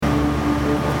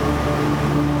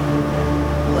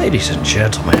Ladies and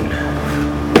gentlemen,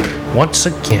 once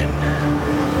again,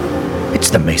 it's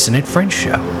the Mason and Friends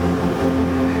Show.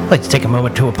 I'd like to take a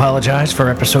moment to apologize for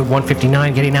episode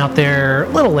 159 getting out there a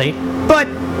little late, but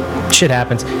shit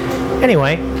happens.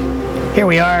 Anyway, here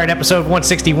we are at episode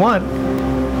 161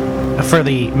 for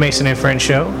the Mason and Friends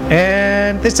Show,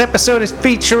 and this episode is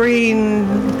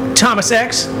featuring Thomas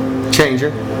X.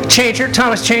 Changer,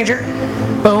 Thomas Changer.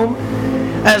 Boom.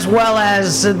 As well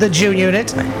as the Jew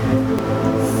unit.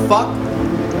 Fuck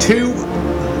to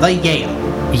the Yale.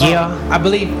 Yeah. I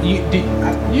believe you.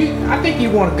 I think you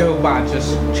want to go by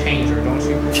just Changer, don't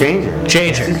you? Changer.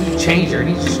 Changer. He's Changer.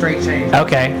 He's a straight Changer.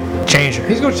 Okay. Changer.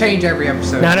 He's gonna change every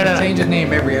episode. No. Change his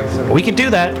name every episode. We can do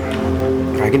that.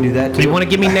 I can do that too. If you want to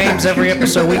give me names every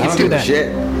episode, we can do that.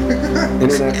 Shit.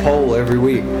 Internet poll every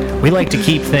week. We like to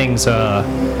keep things,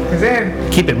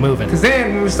 keep it moving. Because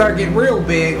then when we start getting real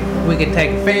big, we can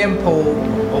take a fan poll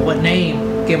or what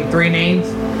name, give them 3 names.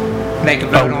 They can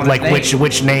vote on like name.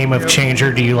 which name of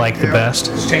Changer do you like the best?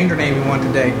 It's Changer name you want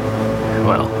today.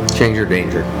 Well, Changer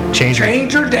Danger.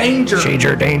 Changer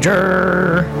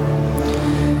Danger.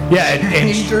 Yeah,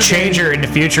 and Changer in the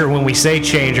future, when we say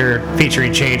Changer,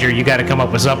 featuring Changer, you got to come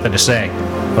up with something to say.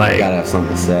 Like, You gotta have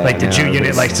something to say. Like the Jew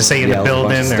unit likes to say in the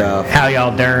building, or how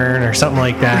y'all darn, or something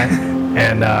like that.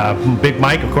 And Big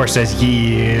Mike, of course, says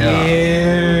yeah.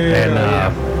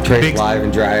 And Trace live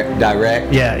and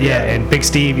direct. Yeah. And Big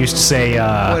Steve used to say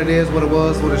what it is, what it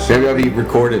was, what it should. Maybe I'll be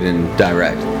recorded in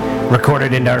direct.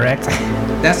 Recorded in direct.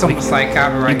 That's almost like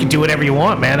copyright. You can do whatever you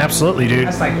want, man. Absolutely, dude.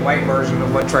 That's like the white version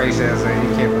of what Trey says.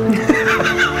 You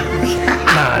can't.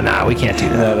 Nah, we can't do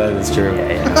that. No, that is true.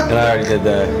 Yeah. And I already did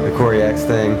the Corey X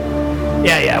thing.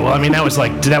 Yeah. Well, I mean, that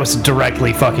was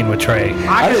directly fucking with Trey.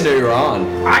 I didn't know you were on.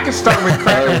 I can start with I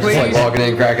Cracker was just like Please. walking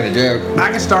in, cracking a joke. I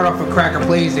can start off with Cracker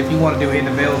Please if you want to do it in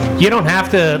the building. You don't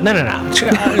have to. No.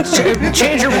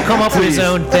 Changer will come up with his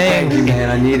own thing. Thank you, man.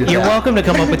 I needed You're that. welcome to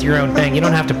come up with your own thing. You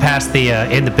don't have to pass the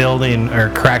in the building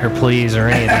or Cracker Please or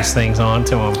any of these things on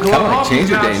to him. Kind of like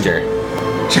Changer Danger.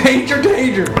 Changer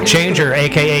Danger. Changer,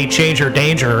 a.k.a. Changer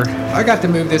Danger. I got to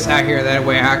move this out here that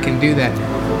way I can do that.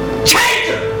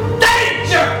 Changer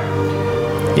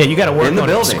Danger! Yeah, you got to work In the on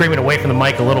building. screaming away from the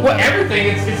mic a little Well, bit. everything,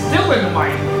 it's still in the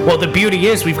mic. Well, the beauty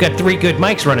is we've got 3 good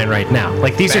mics running right now.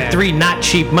 Like, these are Bad. 3 not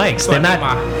cheap mics. They're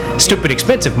not stupid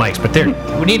expensive mics, but they're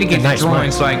We need to get nice the drawing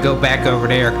mics. so I can go back over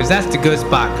there, because that's the good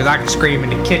spot, because I can scream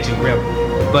in the kitchen, really.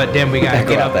 But then we got to Go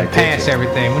get out up that and past kitchen.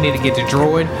 everything. We need to get the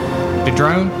drone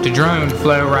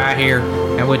flow right here,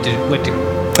 and with the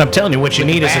I'm telling you, what you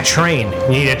need is a basket. train. You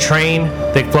need a train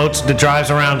that floats, that drives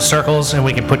around in circles, and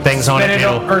we can put things on it.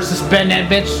 or suspend that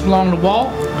bitch along the wall.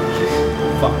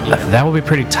 Fuck yeah. That would be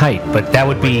pretty tight, but that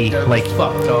would be like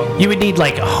Fuck, dog. you would need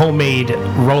like a homemade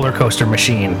roller coaster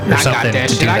machine or I got something that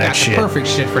to shit. do I that got shit. the perfect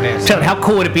shit for that. Tell me, how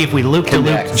cool would it be if we looped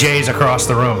Connect. J's across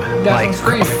the room, That's like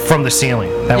what I'm screaming. from the ceiling?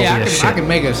 That would Yeah, be I the can, shit. I can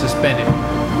make a suspended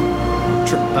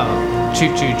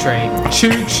choo-choo train.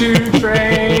 Choo-choo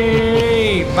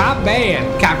train. My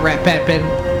bad. Copyright patent.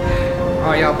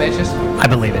 Oh, y'all bitches. I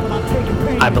believe it.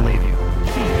 I believe you.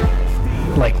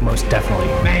 Like, most definitely.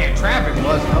 Man, traffic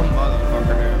was a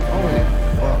motherfucker there. Holy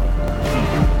fuck.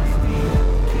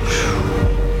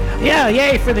 Yeah,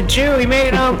 yay for the Jew. He made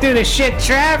it home through the shit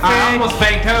traffic. I almost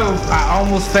faked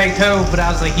hove, but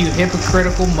I was like, you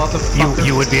hypocritical motherfucker.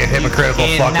 You would be a hypocritical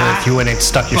You fucker cannot if you went and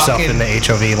stuck yourself in the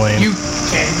HOV lane. You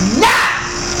cannot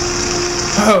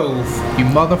hove, you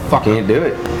motherfucker. Can't do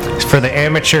it. For the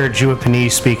amateur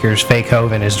Japanese speakers, fake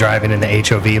Hoven is driving in the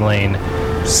HOV lane.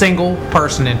 Single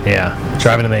person in. Yeah,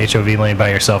 driving in the HOV lane by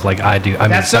yourself like I do. I mean,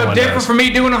 That's so someone different does. from me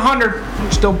doing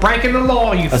 100. Still breaking the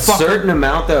law, you A fucker. certain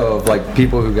amount, though, of like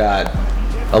people who got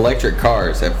electric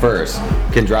cars at first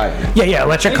can drive it. Yeah,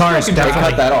 electric They cars still can They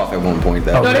definitely. cut that off at one point,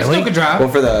 though. Oh, No, they really? still can drive. Well,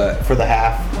 for the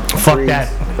half. Fuck breeds, that.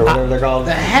 Or whatever they're called.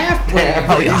 The half breed.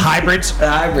 Oh, the hybrids, The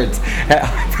hybrids.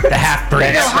 the half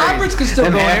breeds. Yeah, hybrids can still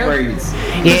Them go half there. breeds.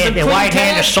 Yeah, the the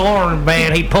white-handed twin Soren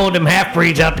man, he pulled them half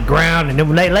breeds out the ground, and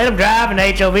then they let them drive in the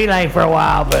HOV lane for a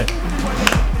while, but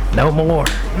no more.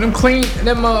 Them clean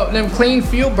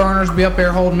fuel burners be up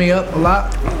there holding me up a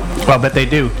lot. Well, I bet they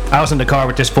do. I was in the car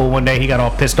with this fool one day. He got all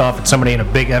pissed off at somebody in a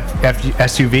big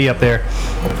SUV up there,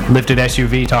 lifted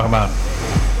SUV, talking about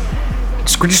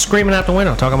just screaming out the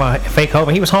window, talking about fake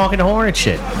Hoven. He was honking the horn and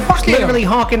shit. Fuck him. Literally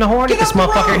honking the horn Get at this up the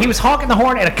motherfucker. road. He was honking the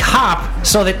horn at a cop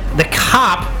so that the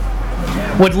cop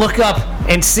would look up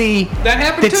and see That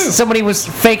happened too. somebody was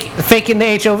faking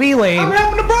the HOV lane. I'm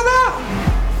helping the brother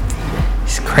out.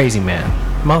 He's crazy, man.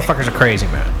 Motherfuckers are crazy,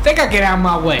 man. They gotta get out of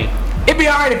my way. It'd be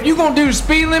alright if you gonna do the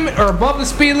speed limit or above the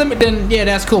speed limit, then yeah,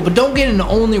 that's cool. But don't get in the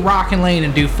only rocking lane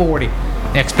and do 40.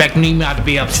 Expect me not to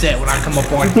be upset when I come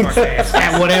up on your fucking ass.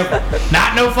 At whatever.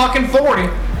 Not no fucking 40.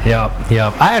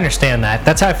 Yep. I understand that.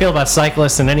 That's how I feel about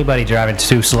cyclists and anybody driving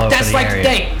too slow for That's the like area.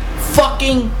 today.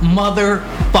 Fucking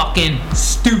motherfucking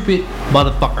stupid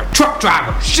motherfucker. Truck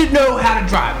driver should know how to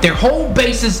drive. Their whole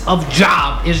basis of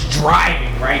job is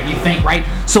driving, right? You think, right?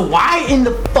 So why in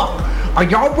the fuck are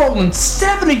y'all rolling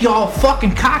 7 of y'all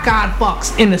fucking cockeyed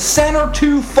fucks in the center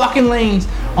 2 fucking lanes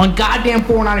on goddamn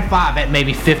 495 at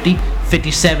maybe 50,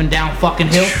 57 down fucking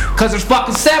hill? Cause there's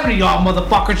fucking 7 of y'all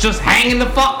motherfuckers just hanging the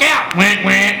fuck out.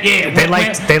 Yeah. They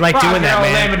like doing that,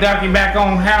 man. Ducky back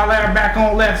on Howler, back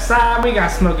on left side. We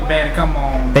got Smoky Bandit. Come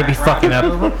on. They be fucking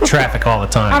up traffic all the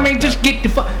time. I mean, just get the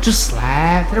just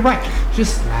slide to the right.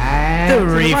 Just slide the to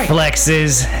the right.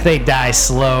 reflexes, they die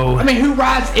slow. I mean, who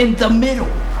rides in the middle?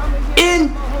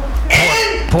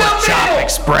 Pork Chop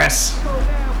Express.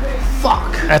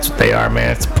 Fuck. That's what they are,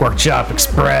 man. It's Pork Chop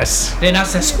Express. Then I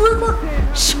said,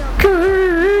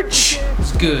 Scourge.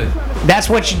 It's good. That's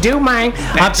what you do, man.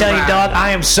 I'm telling you, dog,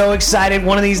 I am so excited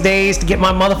one of these days to get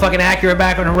my motherfucking Acura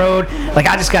back on the road. Like,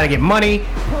 I just gotta get money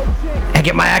and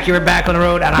get my Acura back on the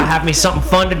road, and I'll have me something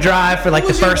fun to drive for like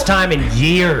the first time in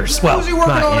years. Well, what was you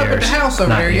working not on years. up at the house over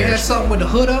there? You had something with the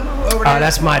hood up over there?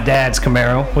 That's my dad's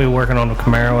Camaro. We were working on the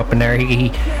Camaro up in there. He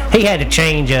had to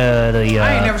change the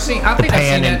I ain't never seen. I think I've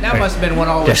seen that. That must have been one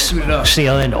always screwed up.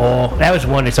 Seal and oil. That was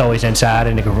one that's always inside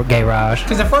in the garage.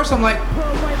 Because at first I'm like,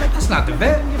 that's not the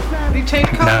vet. He changed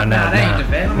color. No, that ain't the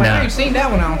vet. I'm like, I ain't seen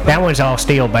that one on. That one's all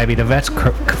steel, baby. The vet's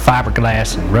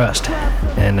fiberglass and rust.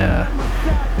 And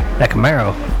that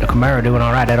the Camaro doing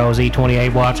all right. That old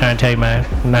Z28, boy, I'm trying to tell you, man.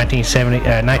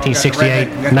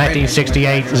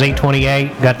 1968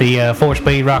 Z28. Got the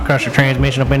 4-speed rock crusher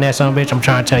transmission up in that son of a bitch. I'm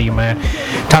trying to tell you, man.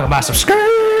 Talking about some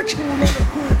scourge.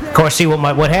 Of course, see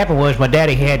what happened was my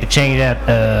daddy had to change out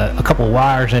a couple of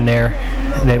wires in there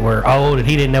that were old, and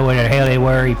he didn't know where the hell they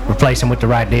were. He replaced them with the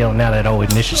right deal, and now that old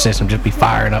ignition system just be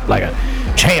firing up like a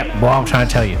champ, boy. I'm trying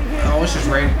to tell you. Oh, it's just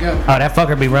ready to go. Oh, that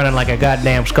fucker be running like a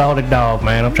goddamn scalded dog,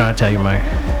 man. I'm trying to tell you, man.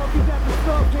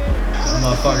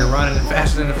 Motherfucker running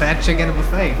faster than a fat chick at a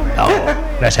buffet. Oh,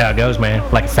 that's how it goes, man.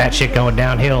 Like a fat shit going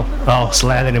downhill, all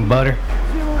slathered in butter.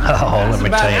 Oh, let me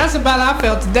tell you. That's about how I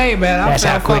felt today, man. That's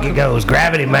how quick it goes.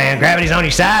 Gravity, man. Gravity's on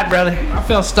your side, brother. I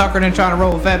felt stucker than trying to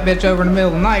roll a fat bitch over in the middle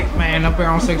of the night, man, up here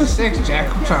on 66, Jack.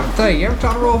 I'm trying to tell you, ever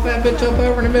try to roll a fat bitch up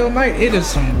over in the middle of the night? It is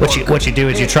some work. What you do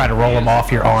is you try to roll them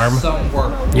off your arm. Some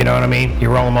work. You know what I mean?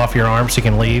 You roll them off your arm so you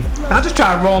can leave. I just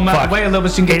try to roll them out the way a little bit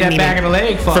so you can get that back of the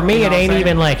leg. For me, it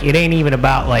ain't even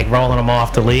about like rolling them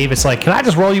off to leave. It's like, can I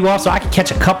just roll you off so I can catch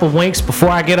a couple winks before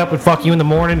I get up and fuck you in the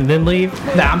morning and then leave?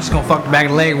 Nah, I'm just gonna fuck the back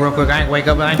of the leg real quick. I ain't wake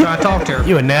up and I ain't trying to talk to her.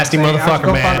 You a nasty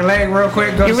motherfucker, man. Fuck her leg real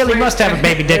quick. You really must have a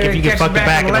baby dick if you can fuck the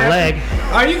back of the leg.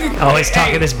 Always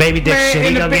talking this baby dick shit.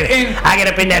 He gonna get it. I get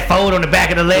up in that fold on the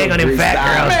back of the leg on them fat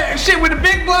girls. Man, shit, with a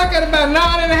big block at about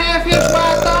 9.5 inches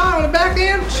wide thigh on the back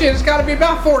end, shit, it's gotta be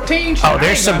about 14. Oh,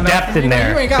 there's some depth in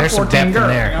there. There's some depth in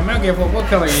there. I don't give a what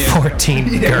color you is.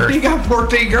 14 girth. You got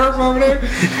 14 girth over there?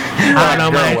 I don't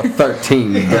know, man. With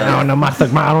 13. I don't know.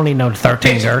 I don't need no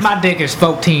 13 girth. My dick is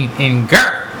 14 in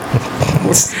girth.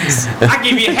 I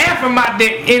give you half of my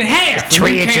dick in half.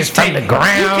 3 inches from the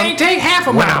ground. You can't take half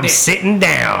of my dick. When I'm sitting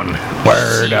down.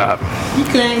 Word up. You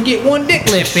can't get one dick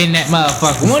lift in that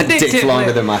motherfucker. One dick dick's longer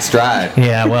lift. than my stride.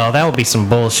 Yeah, well, that would be some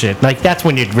bullshit. Like, that's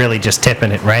when you're really just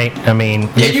tipping it, right? I mean,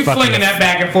 yeah, you flinging that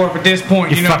back and forth at this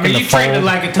point. You know what I mean? You treat it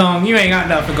like a tongue. You ain't got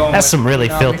nothing going. That's some really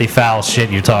filthy, foul shit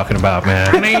you're talking about,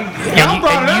 man. I mean, y'all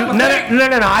brought it up. No.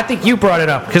 I think you brought it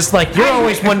up because, like, you're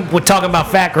always one with talking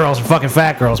about fat girls and fucking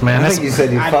fat girls, man. I think you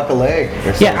said you fuck a leg.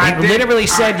 Or something. Yeah, I literally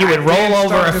said you would roll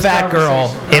over a fat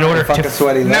girl in order to fuck a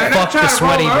sweaty leg. fuck the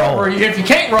sweaty roll. If you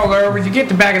can't roll over, you get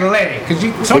the back of the leg. Because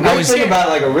you. The good thing about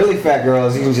like a really fat girl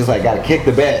is you can just like gotta kick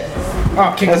the bed.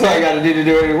 Oh, kick That's the all you bed. gotta do to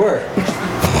do any work.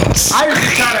 I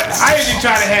usually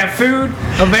try to have food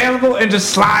available and just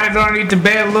slide it underneath the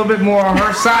bed a little bit more on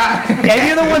her side. And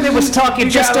you're the one that was talking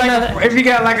just another. If you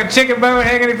got like a chicken bone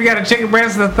hanging, if you got a chicken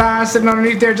breast and a thigh sitting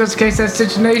underneath there, just in case that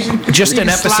situation. Just an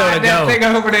episode ago.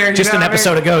 Just an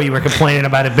episode ago, you were complaining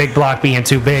about a big block being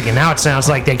too big, and now it sounds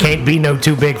like they can't be no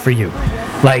too big for you.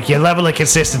 Like your level of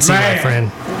consistency, my friend.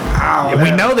 Oh, we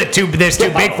know that there's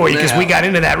too big for you because we got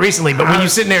into that recently. But when you're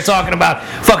sitting there talking about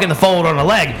fucking the fold on a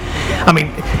leg, I mean,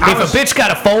 if a bitch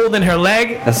got a fold in her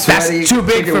leg, that's too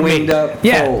big for me.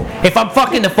 Yeah, fold. if I'm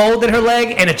fucking the fold in her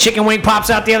leg and a chicken wing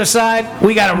pops out the other side,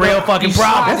 we got a real fucking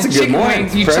problem. That's a good morning.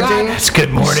 That's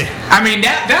good morning. I mean,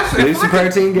 that's lose some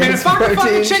protein, get some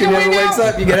protein. She never wakes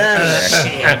up, you get out of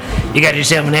there. You got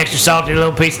yourself an extra salty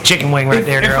little piece of chicken wing right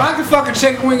there, girl. If I could fuck a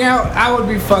chicken wing out, I would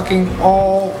be fucking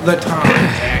all the time,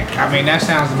 Jack. I mean, that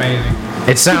sounds amazing.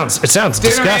 It sounds Dinner and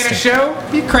a disgusting. show?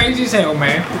 You crazy as hell,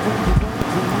 man.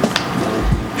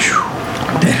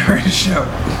 Dinner and a show.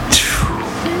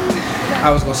 I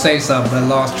was gonna say something, but I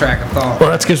lost track of thought. Well,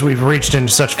 that's because we've reached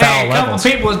into such foul Hey, a couple levels.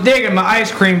 people was digging my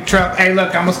ice cream truck. Hey, look,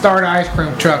 I'm gonna start an ice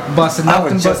cream truck, busting I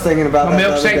nothing was just but thinking about my that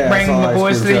the other day. milkshake, I bringing saw the ice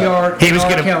boys to cream the truck. yard. He was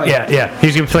and R. gonna, Kelly. yeah. He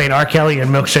was gonna be playing R. Kelly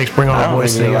and milkshakes bring all I the don't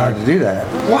boys to think the you're allowed yard. to do that.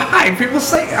 Why? People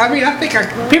say. I mean, I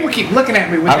think people keep looking at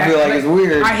me with that. I feel like it's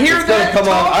weird. I hear it's gonna that come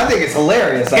talk. off. I think it's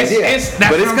hilarious idea, that's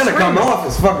but it's what I'm gonna come screaming. off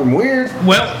as fucking weird.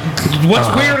 Well,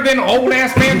 what's weirder than an old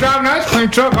ass man driving an ice cream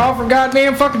truck off for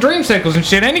goddamn fucking dreamsicles and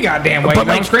shit any goddamn way? But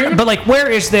I'm screaming. like, where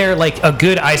is there like a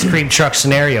good ice cream truck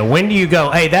scenario? When do you go,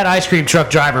 hey, that ice cream truck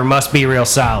driver must be real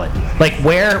solid? Like,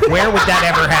 where would that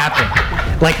ever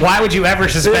happen? Like, why would you ever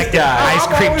suspect This an guy- ice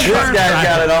cream This truck guy's got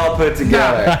driver? it all put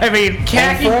together. I mean,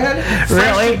 khaki, Fred? fresh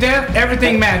Really? to death,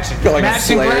 everything matching. Got like a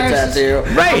matching Slayer glasses.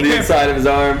 tattoo Right. on the inside of his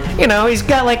arm. you know, he's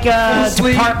got like a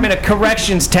Sleep. Department of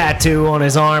Corrections tattoo on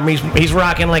his arm. He's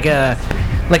rocking like a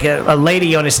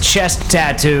lady on his chest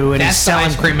tattoo, and That's he's the selling.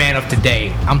 ice cream man of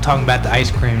today. I'm talking about the ice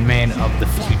cream man of the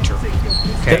future.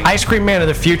 Okay. The ice cream man of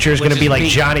the future is going to Which be is like me.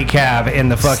 Johnny Cab in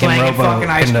the fucking Slanging Robo fucking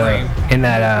ice cream. in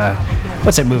that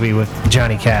what's that movie with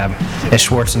Johnny Cab and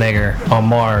Schwarzenegger on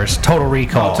Mars? Total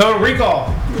Recall. Total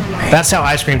Recall. That's how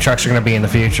ice cream trucks are going to be in the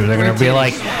future. They're going to be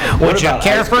like, What would you about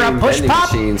care ice for a cream push vending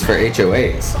pop? machines for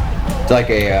HOAs? It's like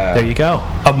There a you go.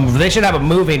 They should have a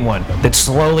moving one that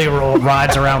slowly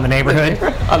rides around the neighborhood.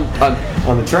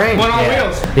 on the train. One on Yeah.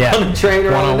 wheels. Yeah. On the train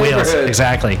One around on the wheels. neighborhood.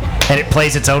 Exactly. And it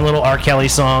plays its own little R. Kelly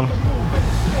song.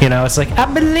 You know, it's like, I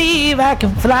believe I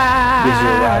can fly. Gives you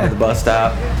a ride to the bus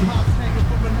stop.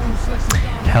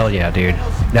 Hell yeah, dude.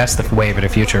 That's the wave of the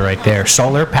future right there.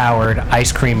 Solar-powered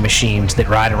ice cream machines that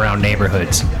ride around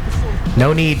neighborhoods.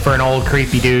 No need for an old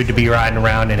creepy dude to be riding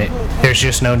around in it. There's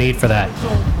just no need for that.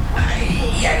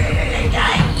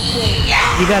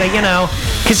 You gotta,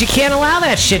 because you can't allow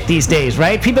that shit these days,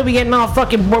 right? People be getting all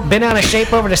fucking bent out of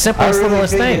shape over the I simplest, really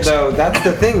littlest think things. though, that's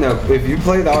the thing though. If you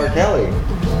play the R. Kelly,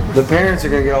 the parents are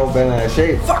gonna get all bent out of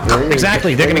shape.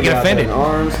 Exactly, they're gonna get offended.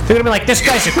 Arms. They're gonna be like, this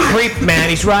guy's a creep, man.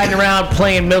 He's riding around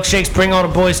playing milkshakes, bring all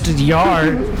the boys to the yard,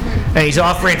 and he's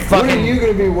offering What are fucking. you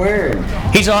gonna be wearing?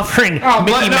 He's offering Oh,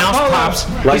 Mickey button up Mouse polos.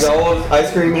 pops. Like He's- the old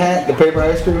ice cream hat, the paper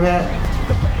ice cream hat.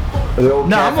 Or the old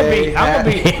No, I'm gonna cafe be- hat?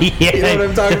 yeah, You know what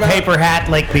I'm talking the about? paper hat,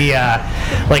 like the,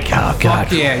 oh god.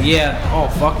 Fuck yeah. Oh,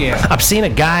 fuck yeah. I've seen a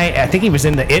guy. I think he was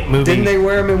in the It movie. Didn't they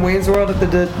wear them in Wayne's World at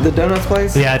the donuts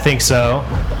place? Yeah, I think so.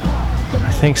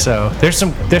 There's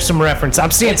some reference. I'm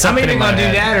seeing I'm something either in my gonna do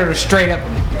head. that or a straight up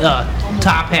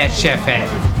top hat, chef hat.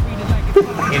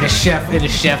 In a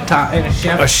chef top, in a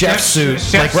chef. A chef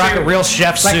suit, like rock a real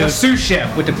chef like suit. a sous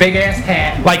chef with the big ass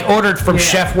hat. Like ordered from Yeah.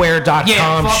 chefware.com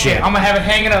Yeah, fuck shit. yeah. I'm gonna have it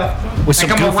hanging up With some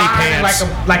I'm goofy riding pants.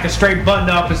 like a straight button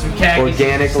up and some khakis,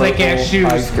 Organic slick local ass shoes.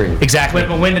 ice cream. Exactly. With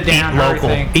my window down Eat and local.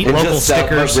 everything. Eat And local just sell,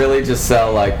 stickers. but really just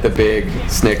sell like the big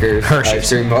Snickers Hershey's. ice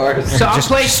cream bars. So I'll Just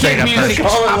play straight kid up music.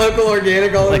 Hershey's. All local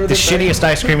organic all Like over the thing. shittiest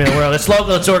ice cream in the world. It's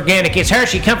local, it's organic. It's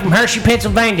Hershey. Come from Hershey,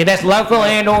 Pennsylvania. That's local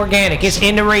and organic. It's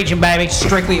in the region, baby.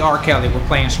 Strictly R. Kelly. We're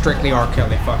playing strictly R.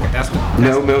 Kelly. Fuck it. That's the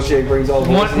No milkshake brings all the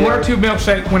boys one or together. two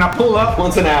milkshake. When I pull up,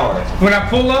 Once an hour. when I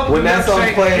pull up, When the that song's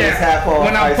milkshake- playing, yeah. it's half off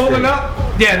When I'm ice pulling cream. up,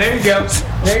 yeah, there you go.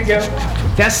 There you go.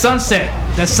 That's sunset.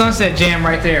 That's sunset jam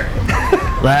right there.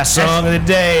 Last song of the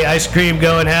day. Ice cream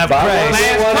going half Buy one, price.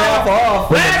 get one half off.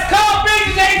 Last call,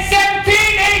 bitches, 817,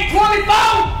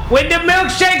 824. When the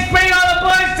milkshakes bring all the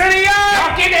boys to the yard.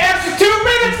 Y'all get the extra 2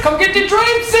 minutes. Come get the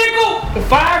dreamsicle. The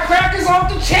firecrackers off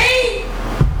the chain.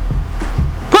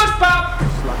 Push pop.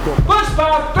 Push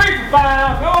pop. 3 for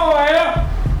 5. Oh, yeah.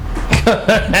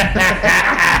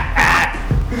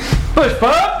 Push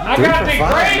pop. I 3 got for the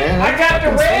 5, green. man. I got the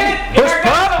That's red. And Push I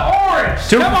got the orange.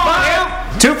 2 Come for on, 5.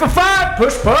 yeah. 2 for 5.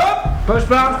 Push pop. Push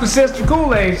pop's the sister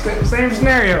Kool-Aid. Same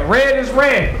scenario. Red is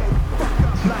red.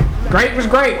 Grape is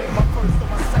grape.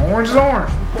 Orange is orange.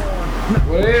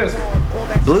 What it is.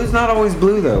 Blue's not always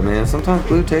blue though, man. Sometimes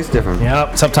blue tastes different.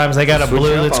 Yep. Sometimes they got a Switch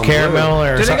blue it up that's on caramel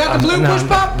or Do they got the blue no, push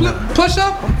pop? Push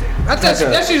up?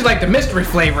 That's usually like the mystery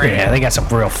flavor. Yeah, they got some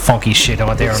real funky shit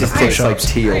on there It on the just tastes like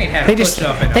push-ups. teal. I ain't had They a just, push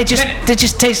up in they a just, minute. they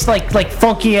just taste like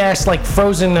funky ass, like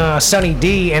frozen Sunny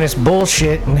D, and it's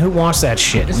bullshit. And who wants that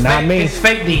shit? It's Not fake, me. It's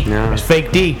fake D. No. It's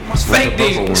fake D. It's fake D.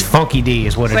 purple It's funky D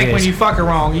is what It's like it when is. you fuck her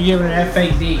wrong, you give her that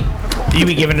fake D. You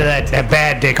be giving to that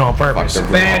bad dick on purpose. Fuck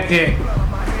the- Bad dick.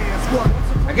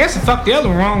 I guess I fucked the other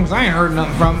one wrong because I ain't heard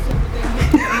nothing from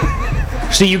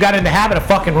it. See, you got in the habit of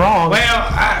fucking wrong.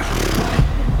 Well,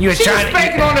 You were she was trying to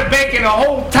faking on the bacon the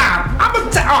whole time. I'm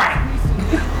gonna tell. All right.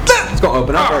 It's gonna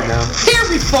open up right now. Here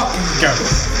we fucking go.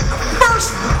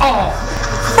 First off,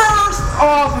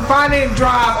 if I didn't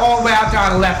drive all the way out there,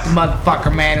 I'd have left the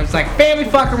motherfucker, man. It was like family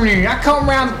fucking reunion. I come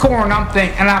around the corner and I'm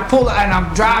thinking, and I pull, and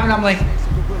I'm driving. I'm like,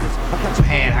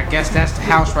 man, I guess that's the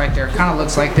house right there. It kind of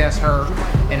looks like that's her,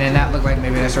 and then that looked like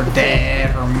maybe that's her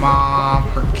dad, her mom,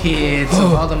 her kids,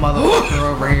 some other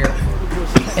motherfucker over here.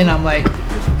 And I'm like,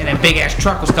 and then big ass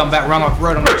truck was coming back, run off the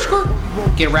road. I'm like, skirt,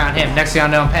 get around him. Next thing I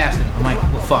know, I'm passing him. I'm like,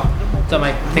 well, fuck. So I'm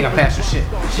like, I think I passed her shit.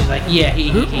 She's like, yeah,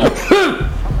 he.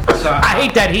 So I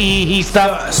hate that he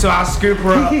stuff. So I scoop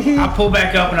her up. I pull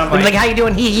back up and I'm like, how you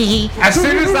doing? He. As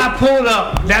soon as I pulled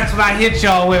up, that's what I hit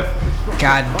y'all with.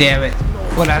 God damn it.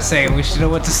 What'd I say? We should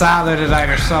have went to Siler tonight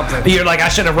or something. You're like, I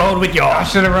should have rolled with y'all. I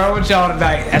should have rolled with y'all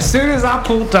tonight. As soon as I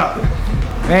pulled up,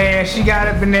 man, she got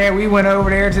up in there. We went over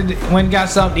there went and got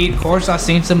something to eat. Of course, I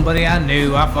seen somebody I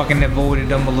knew. I fucking avoided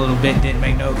them a little bit. Didn't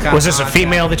make no contact. Was this a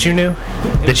female that you knew?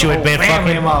 That you had been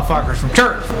family fucking? Of motherfuckers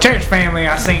from church family.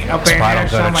 I seen up there. I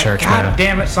don't go to church, man. God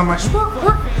damn it! So much.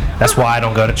 That's why I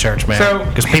don't go to church, man.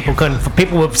 Because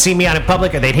people would see me out in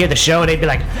public, or they'd hear the show, and they'd be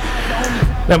like,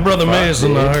 "Now, Brother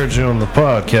Mason, I heard you on the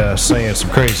podcast saying some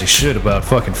crazy shit about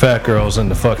fucking fat girls in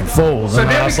the fucking fold." So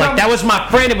and I was like, that was my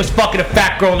friend that was fucking a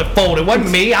fat girl in the fold. It wasn't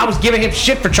me. I was giving him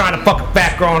shit for trying to fuck a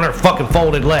fat girl on her fucking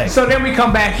folded leg. So then we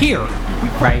come back here,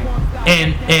 right?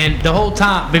 And the whole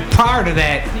time, but prior to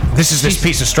that, this is this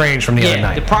piece of strange from the other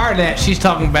night. Prior to that, she's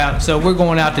talking about. So we're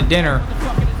going out to dinner.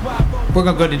 We're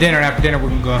gonna go to dinner, and after dinner, we're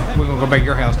gonna go back to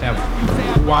your house to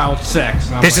have wild sex.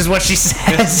 This is what she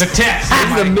says. The text. This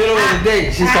is the middle of the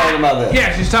date. She's talking about this.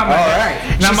 Yeah, she's talking about that. All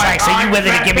right. And she's like, so you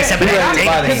willing to give me some of that date?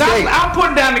 Because I'm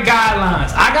putting down the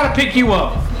guidelines. I gotta pick you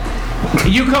up.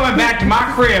 You coming back to my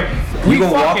crib? You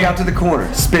gonna walk out to the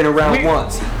corner, spin around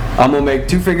once. I'm gonna make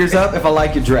 2 figures up if I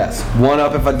like your dress. 1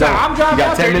 up if I don't. I'm driving you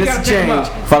got out 10 there, minutes to change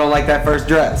if I don't like that first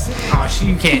dress. Oh,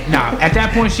 she can't. No, at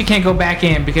that point she can't go back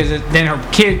in because then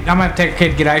her kid. I'm gonna have to take her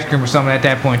kid to get ice cream or something at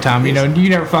that point in time. You know, you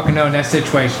never fucking know in that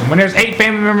situation. When there's 8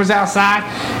 family members outside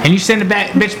and you send the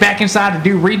bitch back inside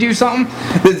to redo something,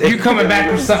 you coming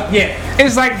back with something. Yeah,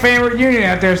 it's like family reunion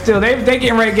out there still. They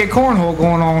getting ready to get cornhole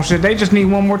going on and shit. They just need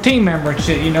one more team member and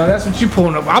shit. You know, that's what you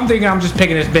pulling up. I'm thinking I'm just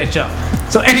picking this bitch up.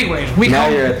 So anyways, now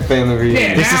you're at the family reunion.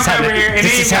 Yeah, this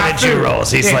is how the Jew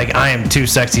rolls. He's like, I am too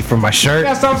sexy for my shirt.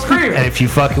 That's what I'm screaming. And if you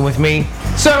fucking with me,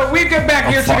 so we get back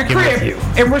here to the crib,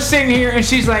 and we're sitting here, and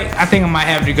she's like, I think I might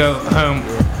have to go home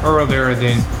earlier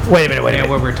than. Wait a minute.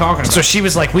 What we were talking about. So she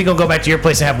was like, we gonna go back to your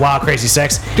place and have wild, crazy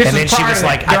sex, and then she was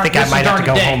like, I think I might have to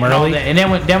go home early. And then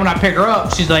when I pick her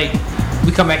up, she's like,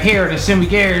 we come back here, and as soon as we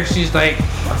get here, she's like,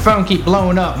 her phone keep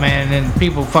blowing up, man, and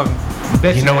people fucking.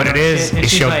 You know what it is?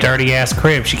 It's your like, dirty ass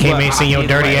crib. She came in and seen your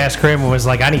dirty ass crib and was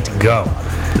like, I need to go.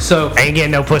 So I ain't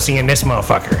getting no pussy in this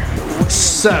motherfucker.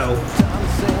 So,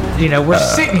 you know, we're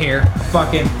sitting here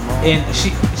fucking, and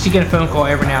she get a phone call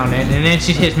every now and then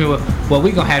she hits me with, well,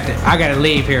 we gonna have to, I gotta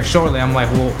leave here shortly. I'm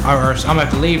like, well, or I'm gonna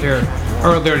have to leave here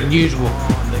earlier than usual,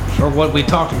 or what we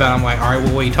talked about. I'm like, all right,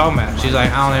 well, what are you talking about? She's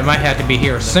like, I don't know, it might have to be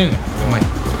here soon. I'm like,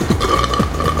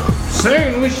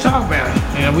 soon? What you talking about?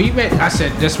 You know, I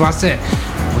said, that's what I said.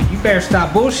 Well, you better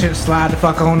stop bullshit, slide the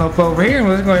fuck on up over here, and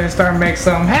let's go ahead and start make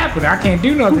something happen. I can't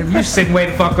do nothing if you sitting way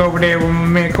the fuck over there with my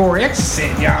man Corey X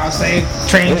sitting, y'all say,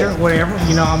 stranger, whatever,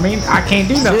 you know what I mean? I can't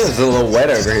do nothing. It's a little wet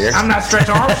over here. I'm not Stretch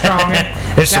Armstrong.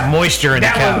 There's some moisture in the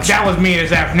couch. That was me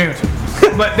this afternoon.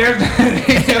 But there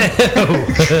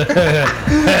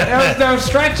was no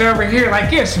Stretch over here like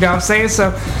this, you know what I'm saying?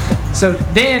 So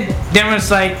then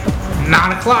it's like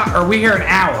 9 o'clock, or we here an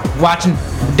hour watching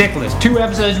Ridiculous. 2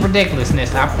 episodes of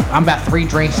Ridiculousness. I'm about 3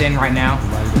 drinks in right now,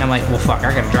 and I'm like, well, fuck,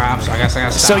 I gotta drive, so I guess I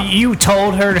gotta stop. So you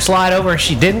told her to slide over, and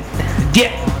she didn't?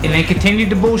 Yeah, and they continued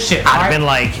the bullshit. I'd have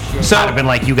been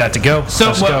like, you got to go.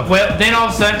 So well, then all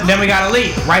of a sudden, then we gotta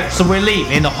leave, right? So we leave,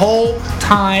 and the whole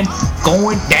time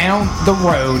going down the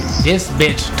road, this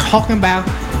bitch talking about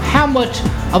how much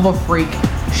of a freak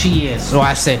she is. So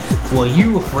I said, well,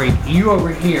 you a freak. You over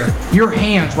here. Your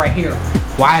hand's right here.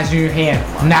 Why is your hand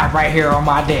not right here on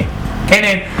my dick? And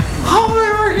then,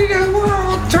 over in the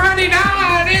world, 29,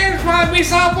 there's might be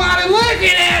somebody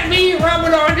looking at me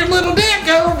rubbing on your little dick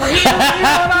over here. You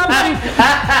know what I mean?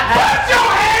 Put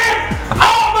your hand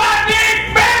on my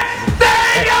dick, bitch! There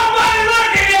ain't nobody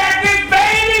looking at this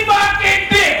baby fucking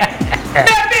dick!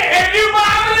 That's it. If you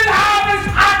bother the house,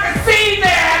 I can see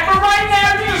that. But right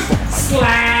now, you just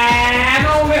slide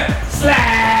on it.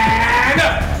 Slide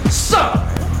up. So,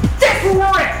 that's where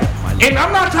we're at. And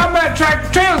I'm not talking about tractor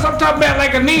trailer else. I'm talking about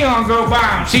like a neon go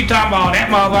by. She talking about that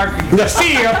motherfucker. The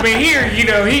C up in here, you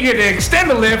know, he could extend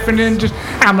the lift and then just.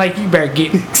 I'm like, you better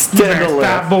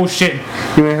stop bullshitting.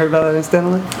 You ain't heard about that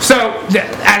extend lift? So,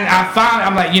 I finally,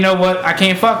 I'm like, you know what? I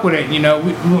can't fuck with it. You know,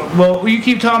 you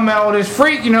keep talking about all this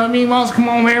freak. You know what I mean? Wants to come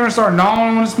on here and start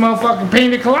gnawing on this motherfucking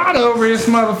pina colada over this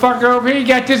motherfucker over here. You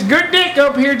got this good dick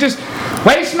up here just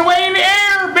wasting away in the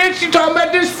air, bitch. You talking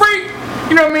about this freak?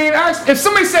 You know what I mean? If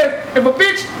somebody said, if a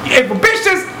bitch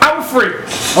says, I'm a freak,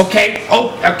 okay,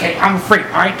 I'm a freak.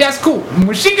 All right, that's cool.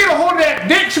 When she get a hold of that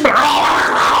dick, she be like,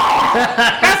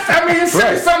 it's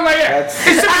something like that.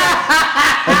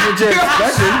 That's what you're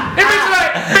expecting.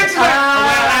 Bitch like,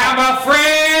 I'm a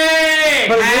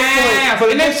freak. But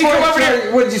at this point,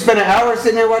 what did you spend an hour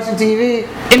sitting there watching TV?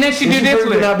 And then she do this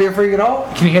with it. Not be a freak at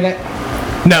all? Can you hear that?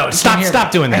 No,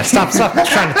 stop doing that. Stop trying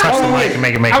to touch the mic and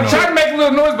make it make I'm noise. trying to make a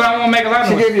little noise, but I don't want to make a lot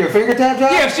of noise. She gave you a finger tap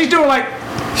job? Yeah, she's doing like...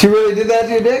 She really did that to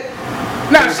your dick?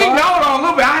 No, she gnawed on a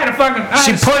little bit. I had to fucking...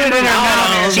 She put it in her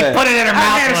mouth. She put it in her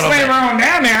mouth a little bit. I had to slam her on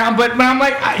down there, but I'm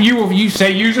like, you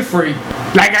say you's a freak.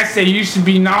 Like I said, you should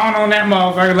be gnawing on that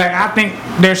motherfucker. Like, I think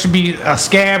there should be a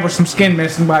scab or some skin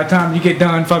missing by the time you get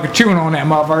done fucking chewing on that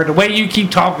motherfucker. The way you keep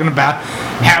talking about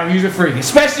how you's a freak.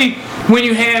 Especially when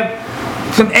you have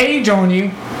some age on you.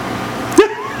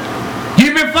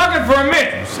 You've been fucking for a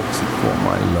minute. For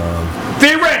my love.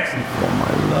 Theoretically. For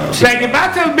my love. Like, if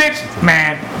I tell a bitch,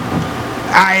 man,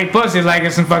 I ate pussy like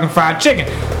it's some fucking fried chicken.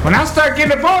 When I start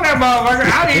getting up on that motherfucker,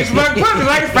 I eat some fucking pussy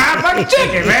like it's fried fucking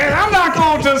chicken, man. I'm not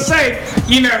going to say,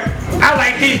 you know, I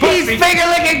like these pussy. He's finger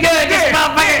looking good. This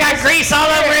motherfucker got grease all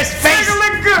over his face. Finger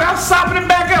looking good. I'm sopping it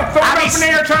back up, throwing it up in the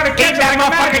air, trying to catch that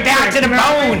motherfucker down to the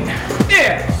bone.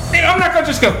 Yeah. I'm not going to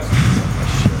just go...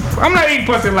 I'm not eating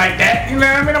pussy like that, you know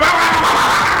what I mean?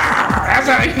 That's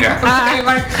how, you know what I'm saying?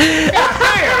 Like,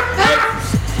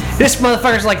 this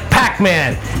motherfucker's like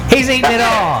Pac-Man. He's eating it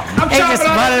all. He's just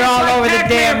running all over the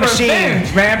damn machine.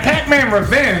 Revenge, man. Pac-Man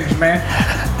revenge, man.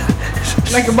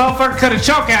 Like a motherfucker cut a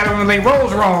chunk out of him and they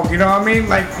rolls wrong, you know what I mean?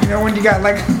 Like, you know, when you got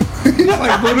like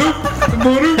boo-doo.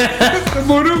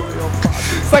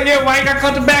 It's like, yeah, why you got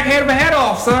cut the back head of my head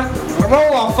off, son? The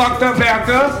roll all fucked up now,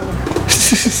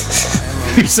 cuz.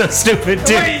 You're so stupid,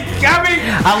 dude.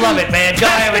 I love it, man. Go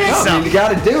ahead with yourself. You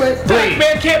gotta do it.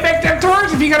 Man can't make that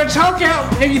towards if you got a chunk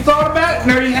out. Have you thought about it?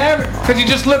 No, you haven't. Because you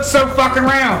just look so fucking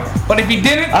round. But if you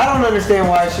didn't... I don't understand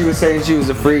why she was saying she was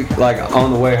a freak, like,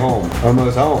 on the way home.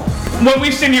 Almost home. When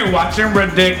we sitting here watching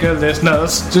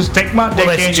ridiculousness, just take my dick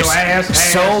in your ass.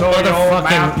 So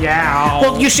motherfucking... Yeah.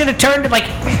 Well, you should have turned it like...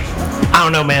 I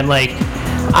don't know, man. Like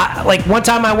one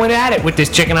time I went at it with this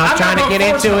chick and I was trying to get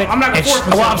into it. I'm not gonna force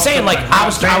myself. Well, I'm saying like I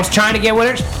was trying to get with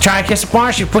her, trying to kiss the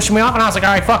bar. She was pushing me off, and I was like,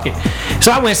 all right, fuck it.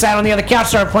 So I went and sat on the other couch,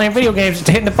 started playing video games,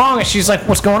 hitting the bong, and she's like,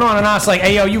 what's going on? And I was like,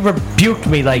 hey yo, you rebuked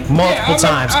me like multiple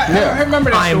times. I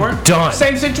remember that story. I'm done.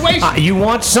 Same situation. You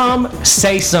want some?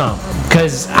 Say some,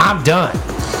 cause I'm done.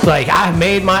 Like I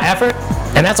made my effort.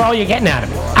 And that's all you're getting out of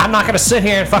me. I'm not gonna sit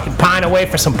here and fucking pine away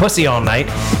for some pussy all night.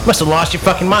 You must have lost your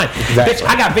fucking mind. Exactly. Bitch,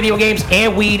 I got video games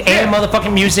and weed and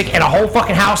motherfucking music and a whole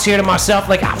fucking house here to myself.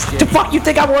 Like, the fuck you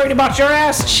think I'm worried about your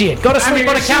ass? Shit, go to sleep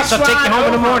on the couch. I'll take you home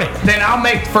in the morning. Then I'll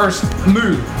make the first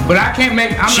move. But I can't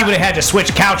make... She would have had to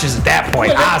switch couches at that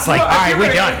point. I was like, all right,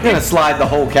 we're done. You're gonna slide the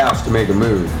whole couch to make a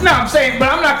move. No, I'm saying, but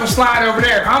I'm not gonna slide over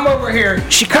there. I'm over here.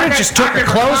 She could have just took her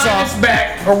clothes off. This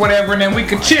back or whatever, and then we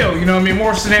could chill. You know what I mean?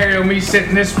 More scenario, me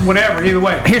sitting this, whatever. Either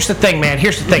way. Here's the thing, man.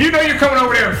 Here's the thing. You know you're coming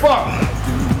over there and fuck.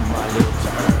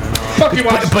 Fuck you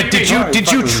watch but did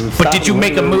you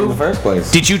make a move? In the first place.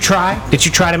 Did you try? Did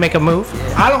you try to make a move?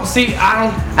 I don't make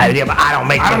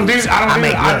moves.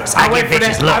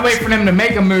 I wait for them to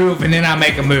make a move and then I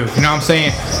make a move. You know what I'm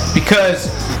saying? Because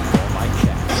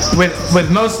with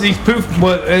most of these poof,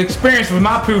 experience with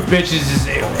my poof bitches is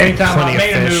anytime I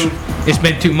made a move, it's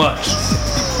been too much.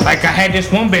 Like I had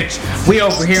this one bitch, we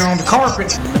over here on the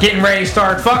carpet, getting ready to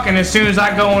start fucking. As soon as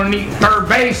I go underneath third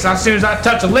base, as soon as I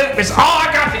touch a lip, it's I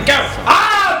got to go.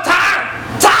 Oh,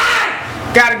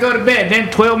 time. Gotta go to bed. Then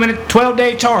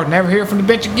 12-day charge. Never hear from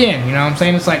the bitch again. You know what I'm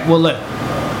saying? It's like, well, look,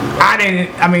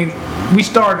 we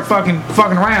started fucking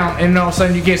around, and all of a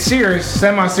sudden you get serious,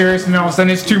 semi-serious, and all of a sudden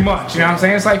it's too much. You know what I'm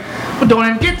saying? It's like, well, don't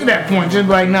even get to that point. Just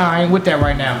be like, nah, I ain't with that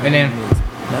right now. And then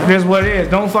it is what it is.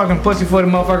 Don't fucking pussyfoot a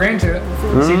motherfucker into it.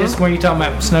 Mm-hmm. See, this is when you talking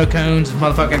about snow cones and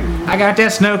motherfucking. I got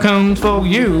that snow cones for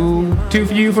you, 2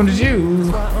 for you from the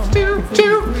Jew. Two.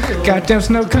 Got them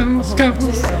snow cones.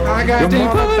 I got them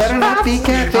push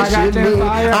ups. I got them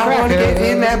firecrackers.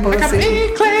 I got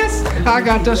the E-class. I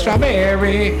got the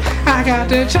strawberry. I got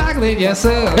the chocolate. Yes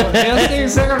sir.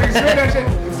 Yes sir.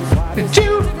 The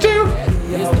choo choo.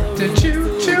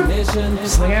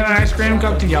 Slinging an ice cream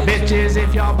cup to y'all bitches.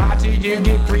 If y'all buy two, you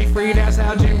get three free. That's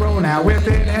how you roll now with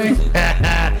it, hey.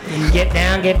 Get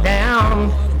down, get down.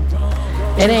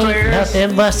 It ain't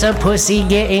nothing but some pussy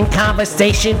getting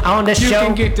conversation on the You show.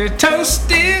 can get the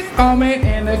toasted almond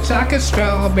and the chocolate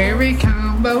strawberry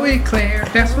combo eclair.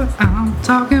 That's what I'm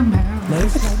talking about.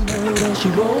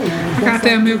 I got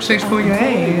that milkshakes for your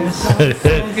ass.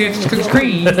 Get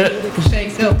cream.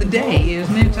 Shakes up the day. Is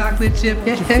mint chocolate chip?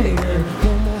 Yeah.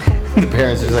 The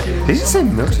parents are like, did you say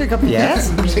milkshake up the ass?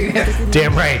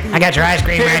 Damn right. I got your ice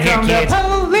cream right here, kids.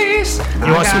 Police.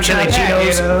 You want some chili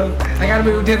Cheetos? I gotta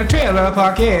move to the trailer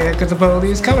park, yeah, cause the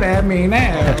police coming at me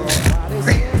now.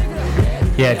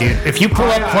 Yeah, dude. If you pull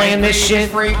up playing this shit,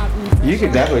 You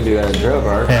could definitely do that in trailer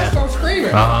park. yeah. Stop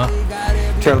screaming.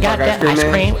 Trailer Got park that ice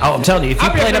cream? Oh, I'm telling you, if you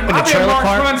played up in the trailer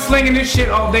park, Run slinging this shit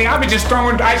all day. I'll be just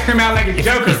throwing ice cream out like a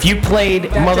joker. if you played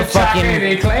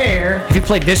motherfucking, eclair. if you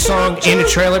played this song in a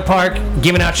trailer park,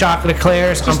 giving out chocolate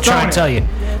eclairs, I'm trying to tell you,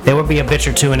 there would be a bitch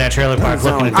or two in that trailer park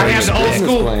looking at I'd have the old those.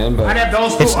 school. plan, but- I'd have the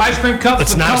old school ice cream cups.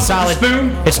 It's with not a cups with solid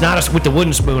spoon. It's not with the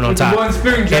wooden spoon on With the top. one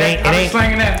spoon, It Jack. ain't. It I'm ain't.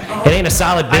 slinging that. It ain't a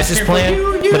solid business cream for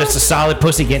plan, you. but it's a solid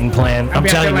pussy getting plan. I'm be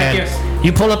out telling you, there like man. this.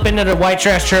 You pull up into the white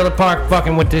trash trailer park,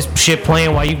 fucking with this shit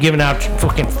playing while you giving out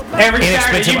fucking Every Saturday,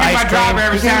 inexpensive you be my ice driver cream.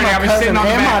 every You got Saturday. my I'll be sitting cousin on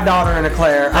the and my back. daughter in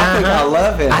Eclair. I think I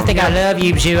love it. I think I love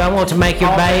you, Jew. I want to make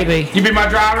your baby. You be my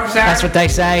driver Saturday? That's what they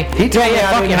say. He told me I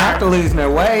fucking didn't have to lose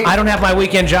no weight. I don't have my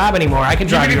weekend job anymore. I can You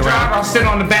drive be you the driver, around. I'll sit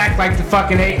on the back like the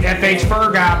fucking FH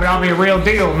fur guy, but I'll be a real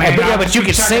deal, man. But yeah, I'll but just you be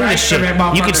could chucking sing ice this shit. cream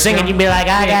at You could sing it. You'd be like,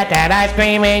 I got that ice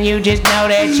cream, and you just know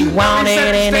that you want it,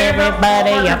 and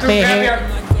everybody up in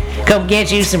here. Come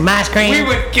get you some ice We cream.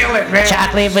 would kill it, man.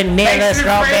 Chocolate, vanilla, Makes their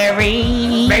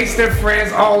strawberry. Makes their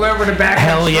friends all over the back.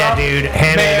 Hell and yeah, stuff. dude.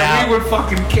 Hand Man, it out. we would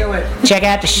fucking kill it. Check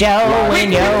out the show We in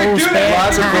could your do that. spare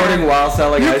Live time. recording while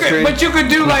selling ice cream. But you could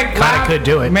do like Kinda could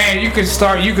do it. Man, you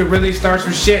could really start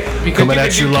some shit. Because Coming you at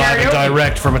could you do live and karaoke.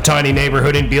 direct from a tiny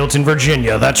neighborhood in Bealton,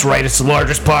 Virginia. That's right, it's the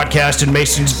largest podcast in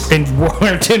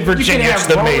Warrenton, You Virginia. can It's have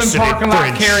the rolling Mason parking and lot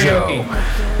French karaoke.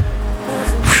 Show.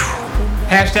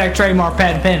 Hashtag trademark,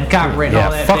 patent pen, copyright, Yeah,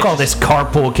 all that. fuck bitch. all this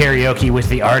carpool karaoke with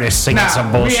the artist singing some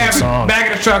we bullshit have song.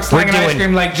 back of the truck slinging ice doing-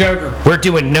 cream like Joker. We're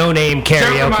doing no-name minus tear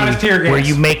karaoke gas. where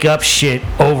you make up shit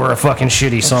over a fucking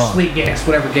shitty song. Sweet gas,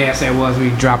 whatever gas that was, we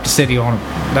dropped the city on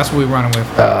them. That's what we running with.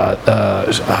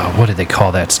 What did they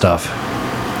call that stuff?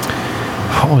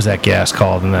 What was that gas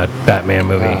called in that Batman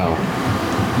movie?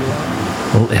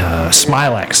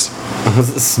 smileX. Was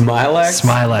it smileX?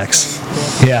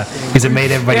 smileX. Yeah, because it made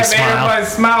everybody Man, smile. everybody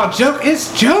smile.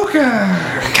 It's Joker.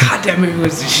 God, that movie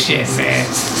was the shit, man.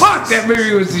 Fuck, that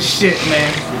movie was the shit,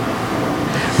 man.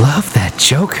 Love that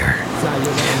Joker.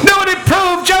 New and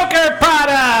improved Joker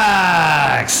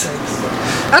products.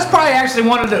 That's probably actually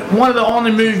one of the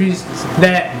only movies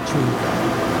that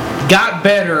got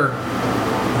better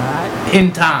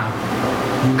in time.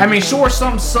 I mean, sure,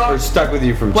 some Or sucked, stuck with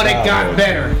you from but it got childhood.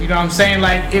 better. You know what I'm saying?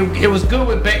 Like, it was good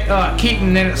with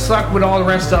Keaton, then it sucked with all the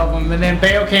rest of them, and then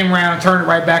Bale came around and turned it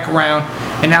right back around,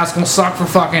 and now it's gonna suck for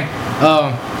fucking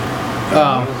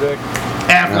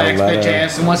Affleck's bitch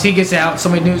ass. And once he gets out,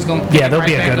 somebody new's gonna pick Yeah, it there'll right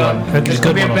be a back good up. one. A There's good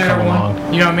gonna be a one will better come one.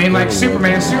 along. You know what I mean? Like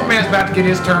Superman's about to get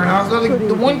his turn.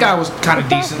 The one guy was kind of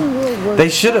decent. They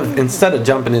should have, instead of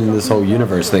jumping into this whole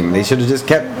universe thing, they should have just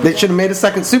kept. They should have made a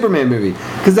second Superman movie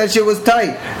because that shit was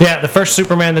tight. Yeah, the first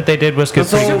Superman that they did was good.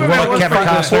 This whole Superman was Kevin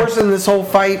fucking Costner. forcing this whole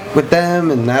fight with them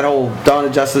and that whole Dawn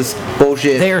of Justice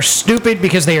bullshit. They are stupid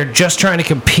because they are just trying to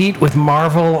compete with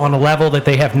Marvel on a level that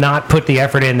they have not put the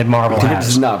effort in that Marvel They're has.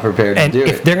 just not prepared to And do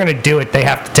if it. they're going to do it, they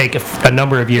have to take a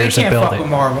number of They years to can't build fuck it. with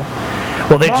Marvel.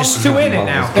 Well, they Marvel's just too in it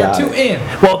now. Marvel's They're got too it.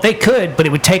 in. well, they could, but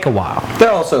it would take a while.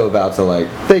 They're also about to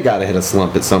they got to hit a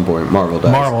slump at some point. Marvel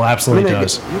does. Marvel absolutely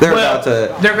does. They're Well, about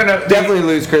to. they're gonna definitely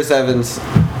lose Chris Evans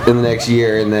in the next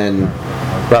year, and then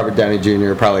Robert Downey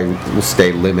Jr. probably will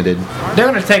stay limited. They're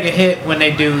gonna take a hit when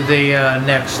they do the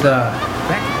next.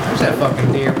 Where's that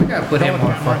fucking deer? We gotta put him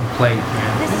on a fucking plate,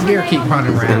 man. This deer keep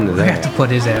running around. We have to put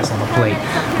his ass on the plate.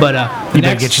 But You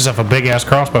better get yourself a big ass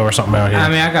crossbow or something out here. I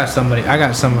mean, I got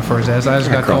something for his ass. I just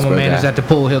got to call my crossbow man guy. who's at the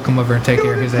pool. He'll come over and take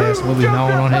care of his ass. We'll be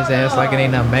gnawing on his ass like it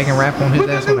ain't nothing. Bacon wrap on his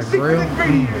ass on the grill. God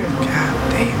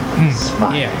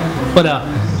damn. Yeah. But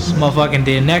motherfucking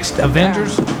the next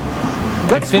Avengers.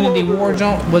 Infinity War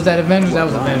joint. Was that Avengers? That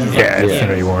was Avengers. yeah,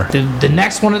 Infinity War. The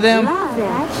next one of them,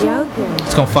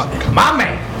 it's gonna fuck my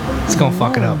man. It's gonna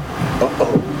fuck it up.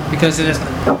 Because it is.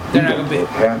 They're not gonna be.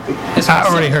 It's I gonna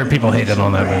already suck. heard people hating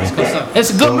on that movie. It's gonna suck. It's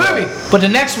a good movie, but the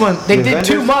next one they The did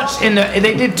too Avengers? much in the.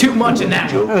 They did too much in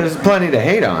that one. There's plenty to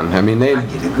hate on. I mean, they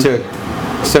took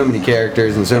so many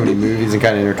characters and so many movies and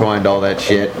kind of intertwined all that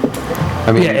shit.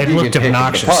 I mean, Yeah, it you looked can pick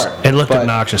obnoxious. apart, It looked but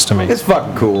obnoxious to me. It's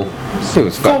fucking cool. It was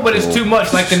Cool, fucking but it's cool. too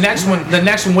much. Like the next one,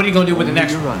 what are you gonna do with the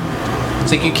next one?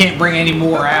 It's like you can't bring any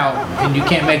more out, and you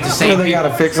can't make the same. So they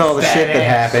gotta fix all the shit that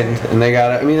happened, and they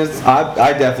gotta. I mean,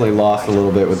 I definitely lost a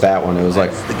little bit with that one. It was like,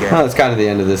 oh, it's kind of the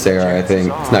end of this era. I think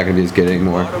it's not gonna be as good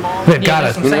anymore. They've got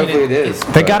that's to. what I'm saying. Hopefully it is.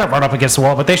 They got to run up against the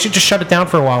wall, but they should just shut it down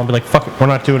for a while and be like, "Fuck it, we're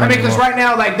not doing it I mean, because anymore." right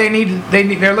now, like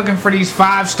they're looking for these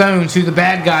 5 stones. Who the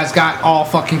bad guys got all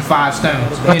fucking 5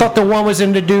 stones. I thought the one was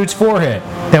in the dude's forehead.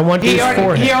 That one dude's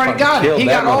forehead. He already got it. Killed He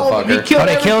that got all of them. He motherfucker. killed Oh,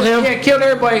 they killed him? Yeah, killed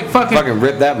everybody. Fucking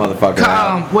rip that motherfucker out.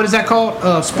 What is that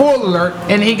called? Spoiler alert!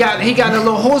 And he got a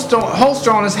little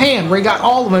holster on his hand where he got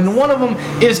all of them. And one of them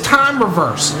is time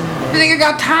reverse. The nigga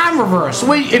got time reverse.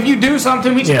 If you do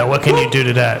something to me, Yeah, what can you do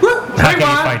to that? How can you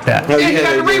fight that? Yeah, you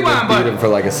got the they rewind beat button. him for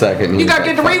like a second. You gotta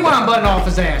get the rewind button off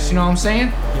his ass. You know what I'm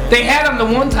saying? They had him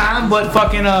the one time, but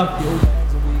fucking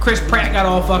Chris Pratt got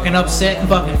all fucking upset and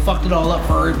fucking fucked it all up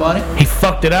for everybody. He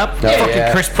fucked it up. Oh, Fucking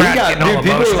yeah. Chris Pratt getting all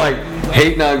people emotional. are like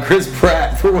hating on Chris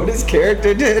Pratt for what his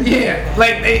character did. Yeah,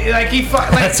 like he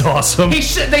fucked. Like, That's awesome. They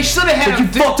should have had him.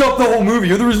 You fucked up the whole movie.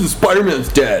 You're the reason Spider-Man's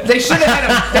dead. They should have had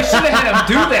him. They should have had him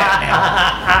do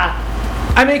that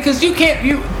now. I mean, because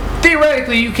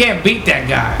theoretically you can't beat that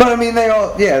guy. But I mean, they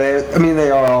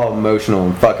are all emotional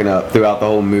and fucking up throughout the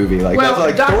whole movie. Like, Well,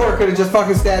 that's like Thor could have just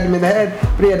fucking stabbed him in the head,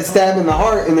 but he had to stab him in the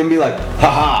heart and then be like,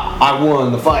 haha, I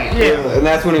won the fight. Yeah. And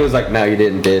that's when he was like, no, you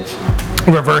didn't, bitch.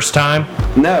 Reverse time.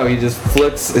 No, he just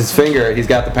flips his finger. He's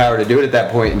got the power to do it at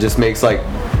that point and just makes like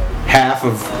half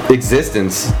of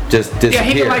existence just disappear. Yeah,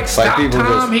 he can like stop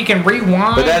time. He can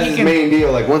rewind. But that's his main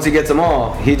deal. Like, once he gets them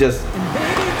all, he just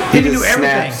can do everything.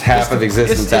 snaps half of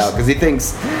existence out because he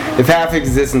thinks if half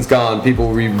existence gone, people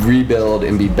will rebuild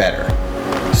and be better,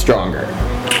 stronger.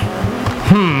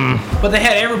 But they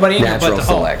had everybody in there but Natural the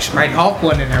Hulk. selection. Right, Hulk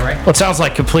wasn't in there, right? Well, it sounds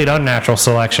like complete unnatural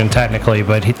selection, technically,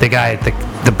 but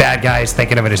the bad guy is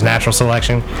thinking of it as natural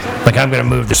selection. Like, I'm going to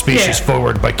move the species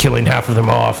forward by killing half of them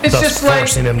off, It's thus just like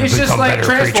forcing them to become better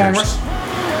Transformers. creatures.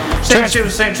 Same shit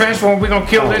with Transformers. We're gonna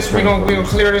kill this. We're gonna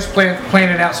clear this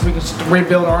planet out so we can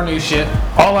rebuild our new shit.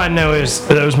 All I know is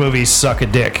those movies suck a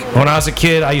dick. When I was a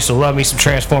kid, I used to love me some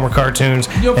Transformer cartoons.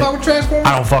 You don't fuck with Transformers?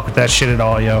 I don't fuck with that shit at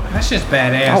all, yo. That's just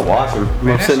badass. I'll watch them. I'm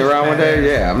that's sitting just around one day.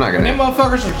 badass. Yeah, I'm not When them gonna.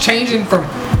 motherfuckers are changing from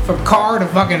car to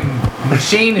fucking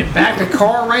machine and back to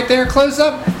car right there close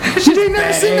up. You ain't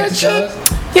never seen that shit?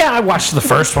 Yeah, I watched the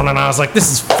first one and I was like,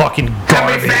 this is fucking How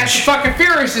many Fast and garbage. fucking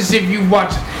Furious is if you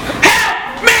watch it?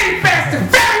 How many Fast and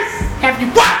Furious have you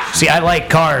watched? See, I like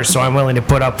cars, so I'm willing to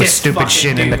put up with This stupid fucking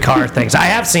shit in the dude. car things. I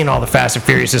have seen all the Fast and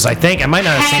Furiouses, I think. I might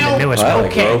not have seen the newest I one.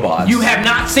 like robots. You have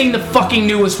not seen the fucking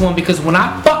newest one because when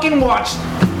I fucking watched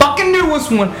the fucking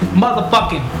newest one,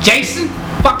 motherfucking Jason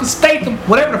fucking Statham,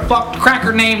 whatever the fuck the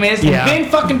cracker name is, Yeah. and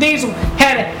Vin fucking Diesel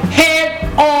had a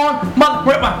head-on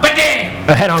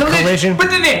A head-on collision? But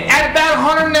then at about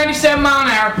 197 mile an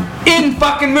hour in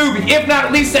fucking movie, if not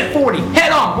at least at 40,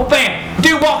 head on, well bam,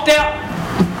 dude walked out,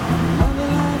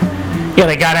 Yeah,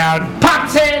 they got out.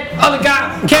 popped his head, other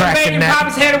guy Cracked kept the banging, neck. pop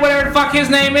his head or whatever the fuck his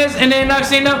name is, and then next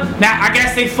thing you know, now I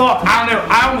guess they fought. I don't know.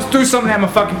 I almost threw something at my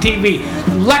fucking TV.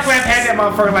 Luckily I've had that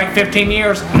motherfucker like 15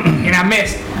 years, and I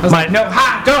missed. I was like, no,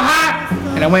 high, go high,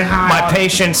 and I went high. My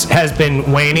patience has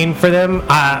been waning for them.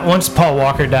 Once Paul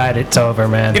Walker died, it's over,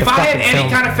 man. If The I had fucking any film-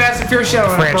 kind of Fast and Furious show, I would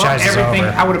have franchise burnt is everything.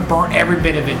 over. I would have burnt every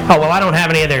bit of it. Oh, well, I don't have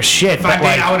any of their shit. If I But did,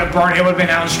 like, I would have burnt. It would have been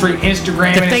out on the street,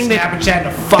 Instagram, The and thing that- Snapchat, and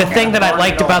the fuck. the thing that I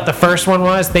liked about the first one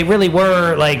was they really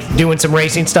were like doing some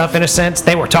racing stuff in a sense.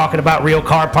 They were talking about real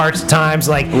car parts at times,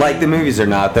 like, Like the movies or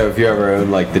not, though, if you ever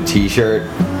own like the T-shirt,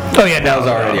 oh yeah, that was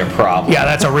already a problem. Yeah,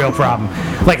 that's a real problem.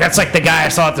 Like, that's like the guy I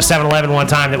saw at the 7-Eleven one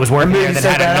time that was working there that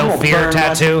said had that, a I'm no gonna fear burn my-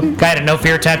 tattoo. Guy had a no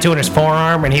fear tattoo in his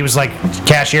forearm, and he was like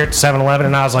cashier at the 7-Eleven,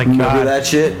 and I was like, Remember God, that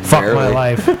shit? fuck my Barely.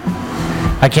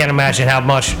 life. I can't imagine how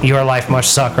much your life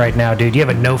must suck right now, dude. You have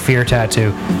a no fear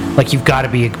tattoo. Like, you've got to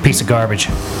be a piece of garbage.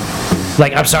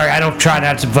 Like, I'm sorry, I don't try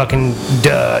not to fucking,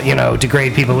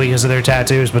 degrade people because of their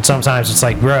tattoos, but sometimes it's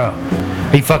like, bro,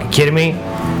 are you fucking kidding me?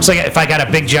 It's like if I got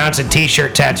a Big Johnson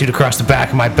t-shirt tattooed across the back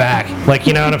of my back. Like,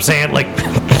 you know what I'm saying? Like,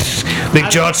 Big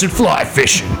Johnson fly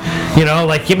fishing. You know,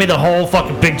 like, give me the whole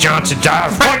fucking Big Johnson.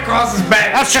 right across his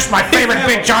back. That's just my favorite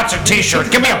Big Johnson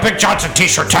t-shirt. Give me a Big Johnson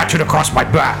t-shirt tattooed across my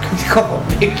back.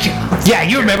 Big John. Yeah,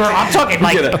 you remember? I'm talking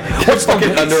like, What's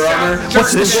fucking Under Armour?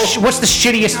 what's the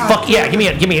shittiest fuck? Yeah, give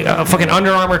me a fucking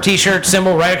Under Armour t-shirt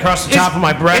symbol right across the top of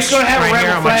my breast, It's gonna have right a here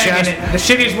rebel on my flag chest. in it. The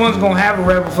shittiest one's gonna have a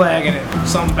rebel flag in it.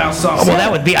 Something about something. Well,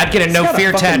 that would be. I'd get a no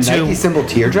fear tattoo. Nike symbol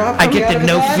teardrop. I get the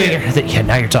no fear. Yeah,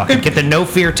 now you're talking. Get the no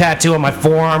fear tattoo on my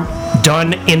forearm,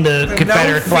 done in the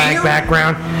Confederate flag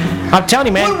background. I'm telling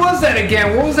you, man. What was that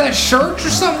again? What was that, shirt or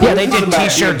something? Yeah, they did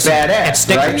T-shirts and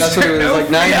stickers. Right? That's what it was like.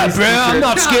 90s Yeah, bro, I'm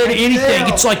not scared of anything.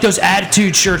 It's like those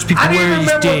attitude shirts people I wear didn't these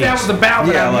remember days. what that was about,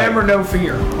 but I remember no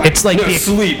fear. It's like No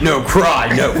sleep, no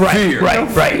cry, no fear.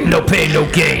 Right. No pain, no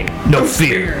gain, no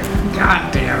fear.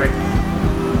 God damn it.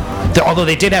 Although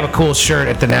they did have a cool shirt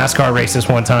at the NASCAR races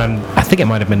one time. I think it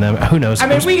might have been them. Who knows? I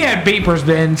mean, we had beepers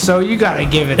then, so you gotta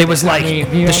give it. It was like,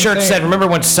 the shirt said, remember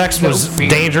when sex was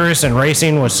dangerous and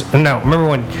racing was... No, remember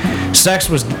when sex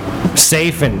was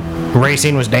safe and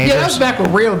racing was dangerous? Yeah, that was back with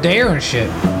Real Dare and shit.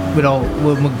 With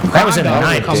McGruff. That was in the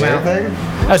 90s.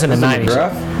 That was in the 90s.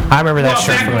 McGruff? I remember that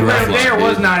shirt from the Real 90s. Dare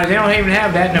was 90s. They don't even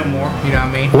have that no more. You know what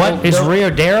I mean? What is Rio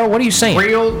Dare? What are you saying?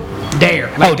 Real Dare.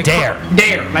 Dare.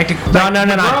 Dare.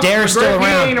 No. Dare's still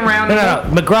around. Ain't around. No.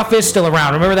 McGruff is still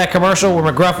around. Remember that commercial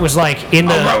where McGruff was like in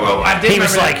the... I did. He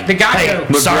was like, the guy. hey,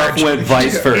 McGruff Sarge. went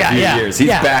vice for a few years. He's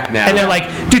back now. And they're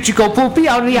like, did you go poopy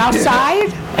on the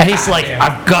outside? And he's like,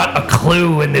 I've got a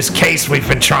clue in this case we've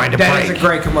been trying to break. That is a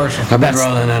great commercial. I've been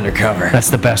rolling undercover. That's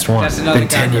the best one. That's another Been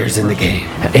 10 years in the game.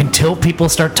 Until people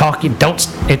start talking,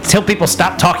 until people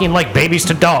stop talking like babies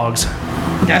to dogs.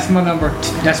 That's my number.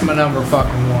 That's my number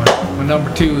fucking one. My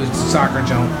number 2 is the soccer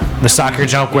jump. The soccer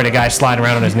jump where the guy's sliding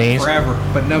around on his knees. Forever.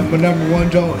 But my number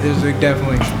 1 jump is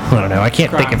definitely. I don't know. I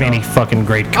can't think of any fucking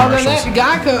great commercials. The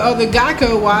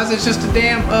Geico wise, it's just a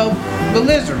damn the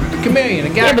lizard, the chameleon,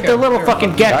 the Geico. Yeah, but the little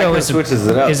fucking gecko is a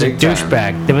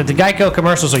douchebag. The Geico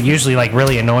commercials are usually like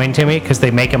really annoying to me because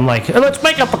they make them like, let's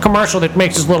make up a commercial that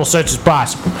makes as little sense as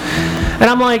possible. And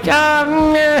I'm like,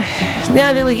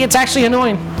 it's actually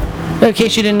annoying. In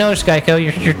case you didn't notice, Geico,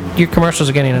 your commercials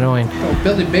are getting annoying. Oh,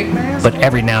 Billy Big Man? But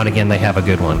every now and again they have a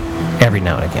good one. Every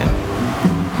now and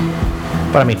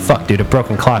again. But I mean, fuck, dude, a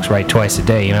broken clock's right twice a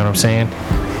day, you know what I'm saying?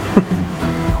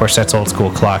 Of course, that's old school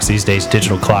clocks. These days,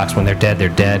 digital clocks, when they're dead, they're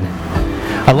dead.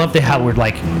 I love how we're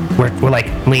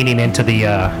leaning into the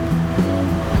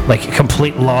like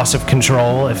complete loss of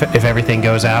control if everything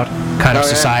goes out kind of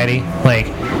society. Yeah. Like,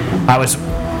 I was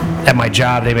at my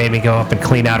job, they made me go up and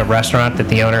clean out a restaurant that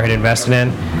the owner had invested in,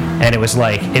 and it was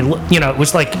like it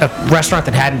was like a restaurant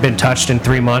that hadn't been touched in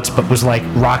 3 months, but was like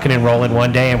rocking and rolling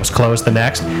one day and was closed the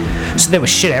next. So there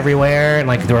was shit everywhere, and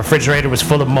like the refrigerator was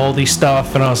full of moldy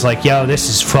stuff, and I was like, yo, this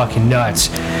is fucking nuts.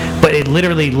 But it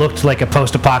literally looked like a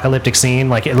post-apocalyptic scene.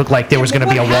 Like, it looked like there was going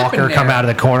to be a walker come out of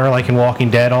the corner, like in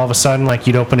Walking Dead. All of a sudden, like,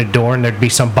 you'd open a door and there'd be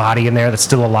some body in there that's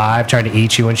still alive trying to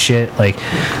eat you and shit. Like,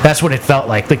 that's what it felt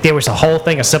like. Like, there was a whole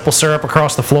thing of simple syrup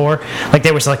across the floor. Like,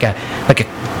 there was like an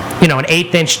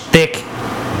 1/8-inch thick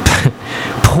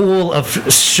pool of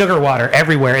sugar water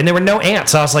everywhere, and there were no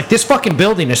ants. I was like, this fucking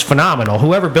building is phenomenal.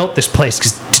 Whoever built this place,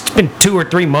 because it's been 2 or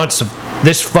 3 months of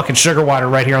this fucking sugar water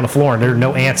right here on the floor, and there are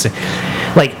no ants.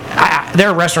 Like, there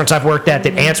are restaurants I've worked at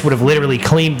that ants would have literally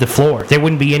cleaned the floor. There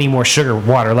wouldn't be any more sugar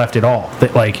water left at all.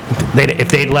 That, like, if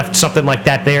they'd left something like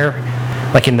that there,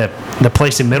 like in the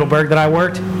place in Middleburg that I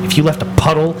worked, if you left a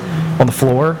puddle on the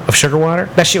floor of sugar water,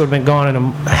 that shit would have been gone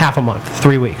in half a month,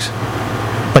 3 weeks.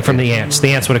 Like, from the ants.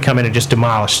 The ants would have come in and just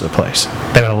demolished the place.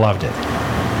 They would have loved it.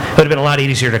 It would have been a lot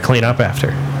easier to clean up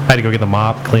after. I had to go get the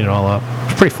mop, clean it all up.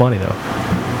 It's pretty funny, though.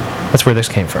 That's where this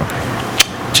came from.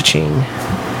 Cha-ching.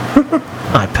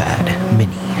 iPad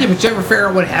mini. Yeah, but you ever figure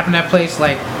out what happened to that place?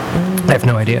 Like, I have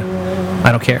no idea.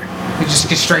 I don't care. You just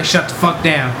get straight shut the fuck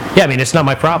down. Yeah, I mean, it's not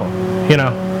my problem. You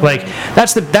know? Like,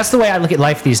 that's the way I look at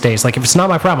life these days. Like, if it's not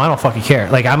my problem, I don't fucking care.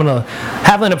 Like, I'm gonna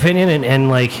have an opinion and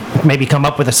like maybe come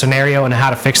up with a scenario and how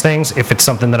to fix things if it's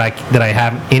something that I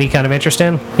have any kind of interest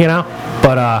in, you know?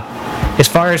 But as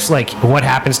far as like what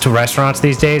happens to restaurants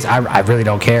these days, I really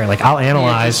don't care. Like, I'll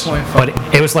analyze, but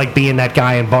it was like being that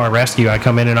guy in Bar Rescue. I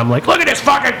come in and I'm like, look at this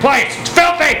fucking place, it's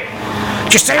filthy.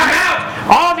 Did you see that?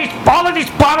 All of these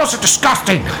bottles are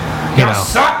disgusting. You know.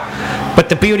 Suck. But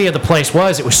the beauty of the place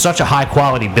was it was such a high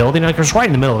quality building. Like, it was right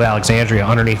in the middle of Alexandria,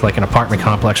 underneath like an apartment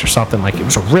complex or something. Like, it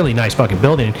was a really nice fucking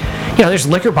building. And, you know, there's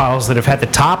liquor bottles that have had the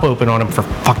top open on them for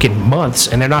fucking months,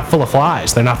 and they're not full of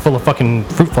flies. They're not full of fucking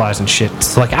fruit flies and shit.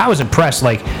 So, like, I was impressed,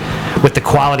 like, with the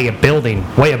quality of building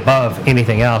way above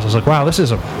anything else. I was like, wow, this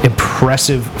is an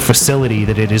impressive facility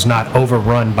that it is not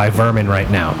overrun by vermin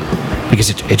right now, because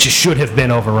it just should have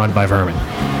been overrun by vermin.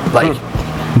 Like,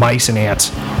 mice and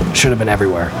ants should have been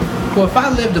everywhere. Well, if I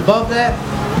lived above that,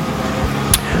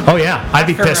 oh yeah, I'd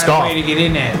be pissed off. Way to get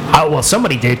in that. Well,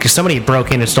 somebody did, because somebody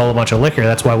broke in and stole a bunch of liquor.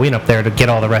 That's why we went up there to get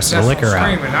all the rest of the liquor out.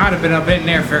 I'd have been up in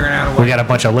there figuring out a way. We got a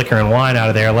bunch of liquor and wine out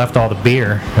of there, left all the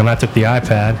beer, and I took the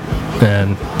iPad,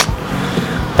 and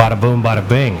Bada boom, bada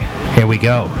bing. Here we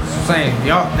go. Saying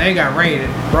y'all, they got raided,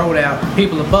 rolled out.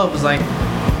 People above was like,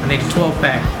 I need a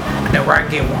 12-pack. Now where I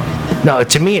can get one. No,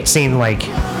 to me it seemed like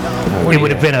it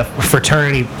would have been a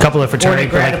fraternity, couple of fraternity, Or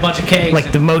they grabbed a bunch of kegs like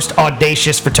and- the most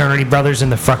audacious fraternity brothers in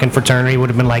the fucking fraternity would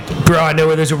have been like, bro, I know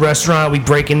where there's a restaurant, we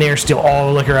break in there, steal all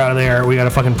the liquor out of there, we got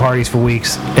a fucking parties for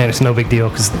weeks, and it's no big deal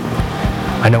because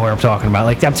I know where I'm talking about.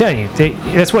 Like I'm telling you,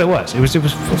 that's what it was. It was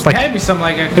like It had to be something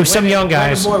like that. It was some young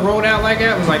guys. When the boy rolled out like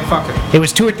that, it was like, fuck it. it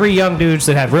was 2 or 3 young dudes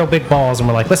that had real big balls and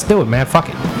were like, let's do it, man, fuck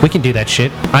it, we can do that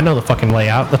shit. I know the fucking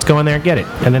layout. Let's go in there and get it.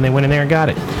 And then they went in there and got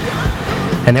it.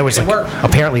 And there was It worked.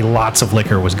 apparently lots of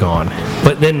liquor was gone.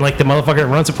 But then like the motherfucker that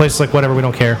runs the place is like, whatever, we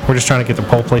don't care. We're just trying to get the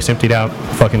whole place emptied out.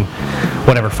 Fucking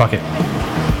whatever, fuck it.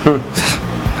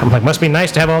 I'm like, must be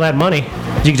nice to have all that money.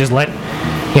 You can just let,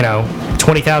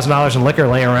 $20,000 in liquor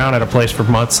lay around at a place for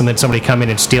months and then somebody come in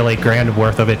and steal $8,000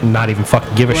 worth of it and not even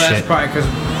fucking give a Well, shit. that's probably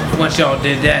because once y'all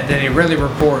did that, then they really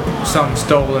report something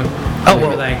stolen. Oh, They be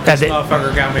well, like, this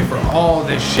motherfucker got me for all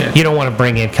this shit. You don't want to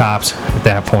bring in cops at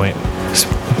that point.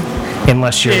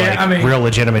 Unless you're real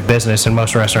legitimate business, and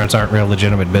most restaurants aren't real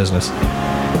legitimate business.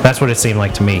 That's what it seemed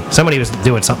like to me. Somebody was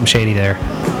doing something shady there.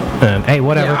 And hey,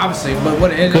 whatever. Yeah, obviously, but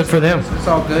what it is, Good for them. It's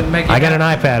all good. I got an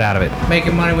iPad out of it.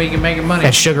 Making money when you can make money.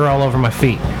 And sugar all over my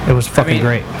feet. It was fucking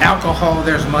great. Alcohol,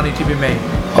 there's money to be made.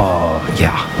 Oh,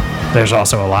 yeah. There's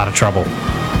also a lot of trouble.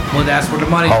 Well, that's where the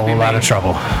money A to be whole lot made. of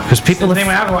trouble. Because people The thing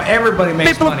with alcohol, everybody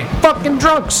makes money. are fucking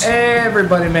drunks.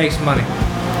 Everybody makes money.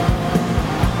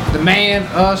 The man,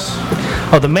 us,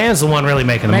 Oh, the man's the one really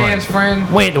making the money. man's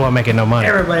friend, We ain't the one making no money.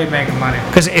 everybody making money.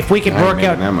 Because if we could I ain't work making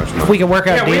out, that much money. if we could work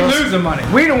out Yeah, we deals. losing money.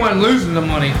 We the one losing the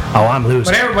money, Oh, I'm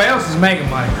losing. but everybody else is making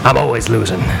money. I'm always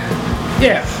losing.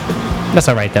 Yeah. That's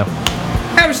all right though.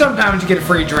 Every sometimes you get a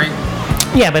free drink.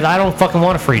 Yeah, but I don't fucking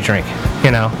want a free drink.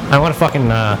 I want to fucking.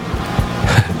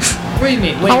 What do you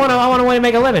mean? Wait, I want a way to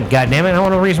make a living. God damn it! I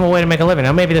want a reasonable way to make a living.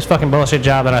 Now maybe this fucking bullshit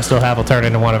job that I still have will turn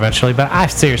into one eventually, but I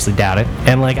seriously doubt it.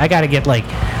 And I got to get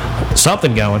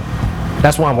something going.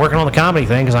 That's why I'm working on the comedy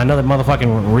thing, because I know that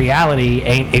motherfucking reality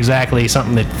ain't exactly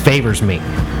something that favors me.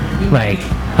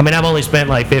 I've only spent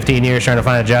 15 years trying to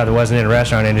find a job that wasn't in the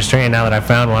restaurant industry, and now that I've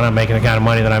found one, I'm making the kind of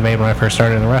money that I made when I first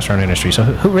started in the restaurant industry. So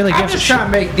who really gives I'm a just shit?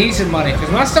 trying to make decent money, because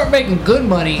when I start making good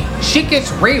money, shit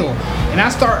gets real. And I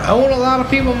start owing a lot of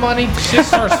people money, shit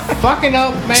starts fucking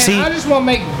up, man. See, I just want to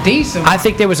make decent money. I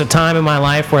think there was a time in my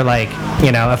life where,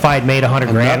 if I had made $100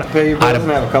 grand, Enough to pay your bills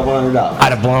and have a couple $100.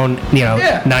 I'd have blown,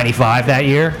 Yeah. 95 that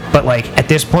year. But at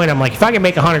this point, I'm like, if I can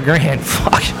make $100 grand,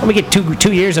 fuck, let me get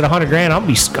two years at $100 grand. I'm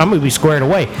gonna be squared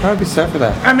away. I'd be set for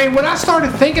that. I mean, what I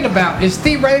started thinking about is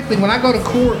theoretically when I go to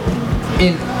court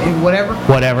in whatever,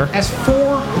 Whatever. that's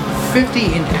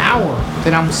 $4.50 an hour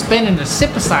that I'm spending to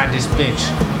sit beside this bitch.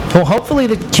 Well, hopefully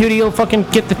the cutie will fucking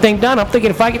get the thing done. I'm thinking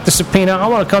if I get the subpoena, I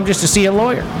want to come just to see a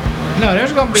lawyer. No,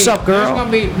 there's gonna be. Sup, girl? There's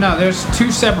gonna be there's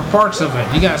 2 separate parts of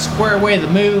it. You gotta square away the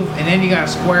move, and then you gotta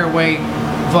square away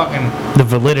fucking The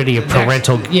validity of the next-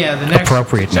 parental the next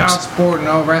appropriateness. child support and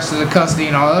all the rest of the custody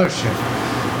and all the other shit.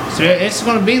 So it's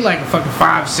gonna be like a fucking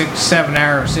 5, 6, 7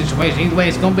 hour situation. Either way,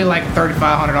 it's gonna be like a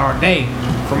 $3,500 day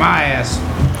for my ass.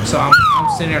 So I'm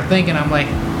sitting there thinking, I'm like,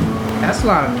 that's a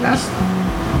lot. That's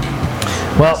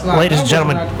Well, a lot ladies and of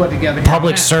gentlemen, work to put together.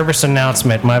 public service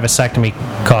announcement. My vasectomy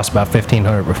cost about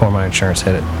 $1,500 before my insurance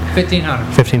hit it. $1,500.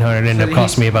 $1,500 ended up So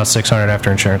costing me about $600 after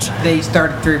insurance. They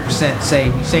started 3%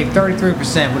 save. You save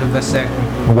 33% with a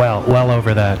vasectomy. Well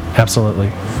over that.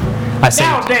 Absolutely. I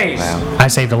Nowadays,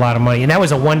 saved a lot of money, and that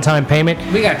was a one-time payment.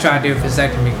 we gotta try to do a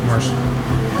vasectomy commercial.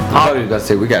 I thought you were about to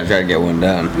say we gotta try to get one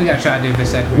done. We gotta try to do a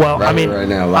vasectomy. Well, Right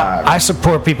now, live. I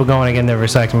support people going and getting their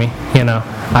vasectomy.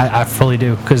 I fully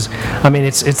do, because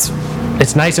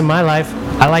it's nice in my life.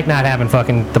 I like not having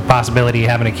fucking the possibility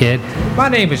of having a kid. My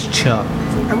name is Chuck.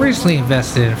 I recently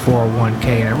invested in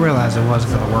 401k and I realized it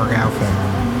wasn't gonna work out for me.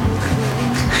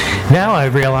 Now I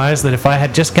realize that if I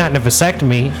had just gotten a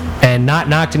vasectomy and not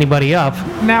knocked anybody up,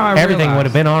 Now I everything realize would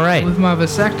have been all right. With my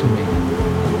vasectomy,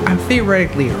 I'm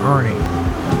theoretically earning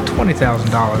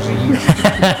 $20,000 a year.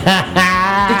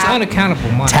 It's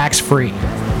unaccountable money, Tax-free.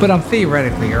 but I'm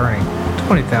theoretically earning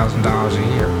 $20,000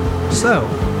 a year. So,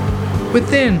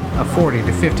 within a 40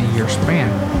 to 50 year span,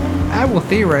 I will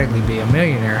theoretically be a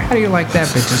millionaire. How do you like that,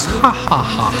 bitches? Ha ha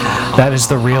ha ha. That is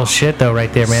the real shit, though,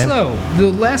 right there, man. So, the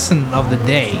lesson of the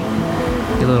day,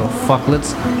 you little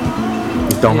fucklets,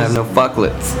 Don't have no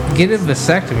fucklets. get a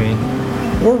vasectomy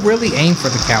or really aim for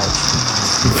the couch.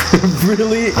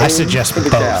 Really? I suggest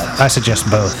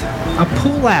both. A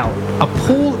pull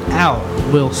out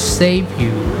will save you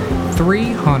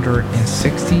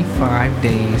 365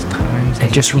 days times 18.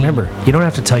 And just remember, you don't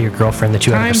have to tell your girlfriend that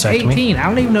you had a Times vasectomy. 18. I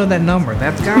don't even know that number.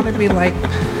 That's got to be like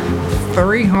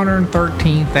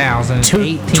 313,000.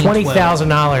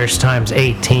 $20,000 times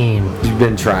 18. You've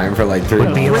been trying for like 3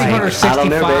 Would be like- 365 I don't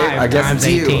know, babe. I guess times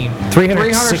it's you. 18.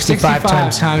 365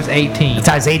 times 18.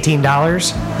 Times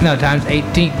 $18. No, times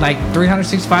 18. Like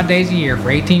 365 days a year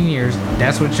for 18 years.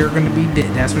 That's what you're going to be.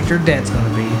 That's what your debt's going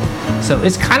to be. So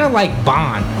it's kind of like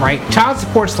bond, right? Child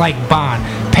support's like bond.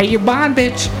 Pay your bond,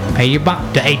 bitch. Pay your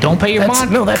bond. Hey, don't pay your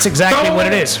bond. No, that's exactly what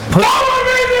it is.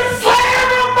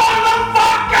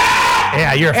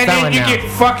 Yeah, you're a and felon then you now. get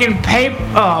fucking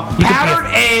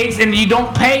powdered eggs, and you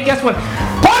don't pay. Guess what?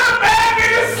 Put them back in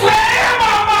the slam,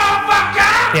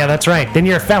 motherfucker! Yeah, that's right. Then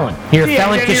you're a felon. You're a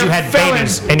felon because you had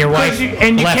babies and your wife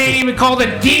and you left can't even call the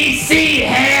DC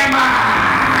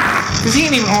Hammer because he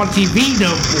ain't even on TV no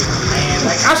more, man.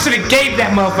 Like I should have gave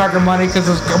that motherfucker money because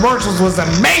his commercials was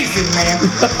amazing, man.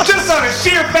 Just on the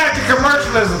sheer fact of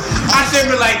commercialism, I should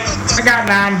have been like, I got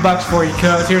 $9 for you,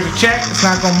 cuz. Here's a check. It's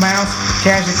not gonna bounce.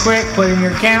 Cash it quick. Put it in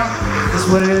your account. This is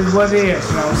what it is. What it is.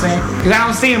 You know what I'm saying? Because I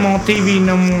don't see him on TV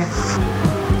no more.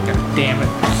 God damn it.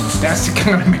 That's the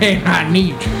kind of man I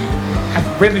need. I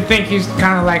really think he's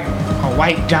kind of like a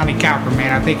white Johnny Cocker,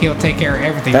 man. I think he'll take care of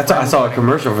everything. That's I saw a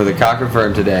commercial for the Cocker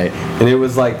firm today, and it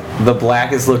was like the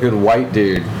blackest looking white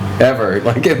dude ever,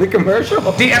 like in the commercial.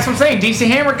 That's what I'm saying. DC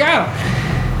Hammer got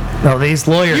him. No, these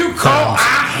lawyers. You call a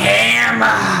hammer.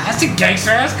 That's a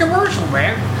gangster ass commercial,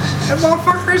 man. That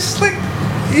motherfucker is slick.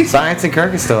 Science and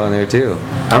Kirk is still on there too.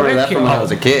 I remember that from when I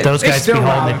was a kid. Those They guys be still holding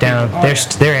robbing it down. people. Oh,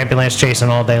 They're ambulance chasing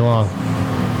all day long.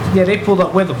 Yeah, they pulled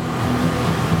up with him.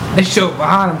 They showed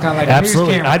behind him, kind of like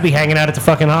Absolutely. a news camera. I'd be hanging out at the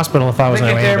fucking hospital if I was They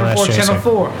an get there ambulance before chaser.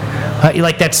 Channel 4. You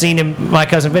like that scene in My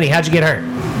Cousin Vinny? How'd you get hurt?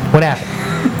 What happened?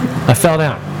 I fell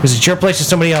down. Was it your place or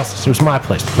somebody else's? It was my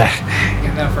place. Get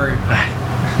enough for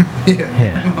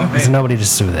Yeah. There's nobody to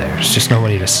sue there. There's just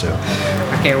nobody to sue.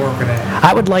 I can't work with that.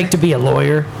 I would like to be a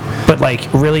lawyer, but like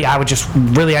really, I just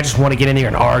want to get in there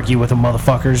and argue with the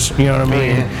motherfuckers. You know what I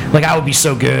mean? yeah. Like I would be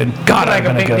so good. God, I'd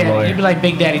have been a good Daddy. lawyer. You'd be like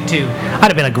Big Daddy 2. I'd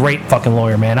have been a great fucking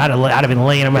lawyer, man. I'd have been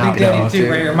laying them out. Big Daddy dog. 2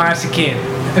 right here, minus a kid.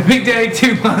 Big Daddy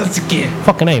 2 minus a kid.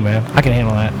 Fucking A, man. I can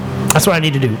handle that. That's what I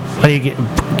need to do. I need to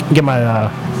get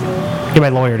my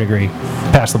lawyer degree,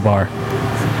 pass the bar.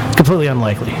 Completely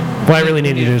unlikely. What I really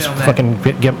need to do is fucking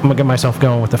get myself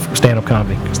going with the stand-up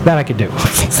comedy. 'Cause that I could do.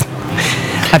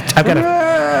 I've got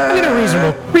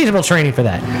a reasonable training for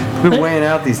that. We've been weighing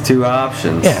out these two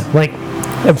options. Yeah, like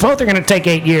if both are going to take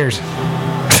 8 years.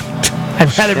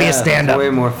 I'd rather be a Yeah, stand-up. Way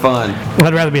more fun.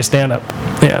 I'd rather be a stand-up,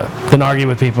 yeah, than argue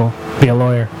with people, be a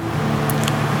lawyer.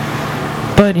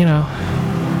 But, you know,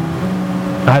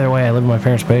 either way, I live in my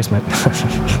parents' basement.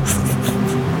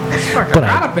 Fucking But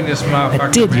right up in this motherfucker, I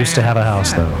did man. used to have a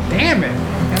house, though. Damn it.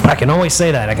 I can always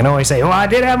say that. I can always say, well, I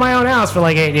did have my own house for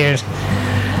like 8 years.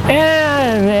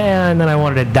 And then I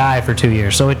wanted to die for 2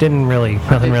 years. So it nothing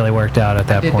really worked out at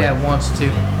that Did point. that once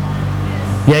too.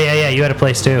 Yeah. You had a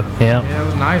place too. Yeah. Yeah, it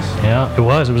was nice. Yeah, it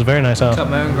was. It was a very nice house. Cut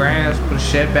my own grass, put a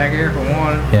shed back here for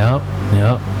one. Yeah.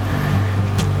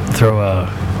 Throw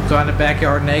Go out in the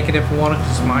backyard naked if I wanted,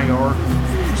 'cause it's my yard.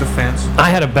 It's a fence. I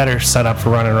had a better setup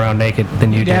for running around naked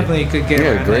than you did. Definitely could get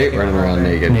You're around great naked. running around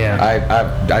naked. Yeah.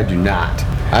 I do not.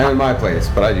 I own my place,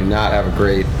 but I do not have a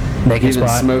great Naked even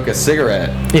spot? smoke a cigarette.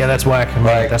 Yeah, that's whack.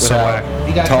 Like That's so without whack.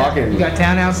 You got talking. You got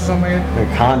townhouses somewhere?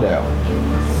 In a condo.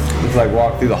 Just like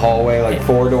walk through the hallway, like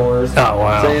 4 doors. Oh,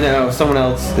 wow. So if someone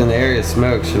else in the area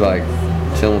smokes, you're like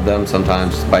chilling with them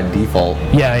sometimes just by default.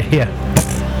 Yeah.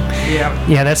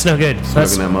 Yeah. That's no good.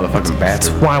 That's Smoking that motherfucking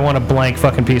bathroom. why I want a blank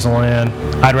fucking piece of land.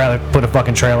 I'd rather put a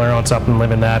fucking trailer on something and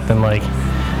live in that than like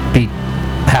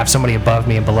have somebody above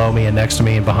me and below me and next to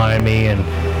me and behind me and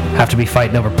have to be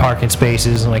fighting over parking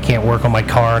spaces and I can't work on my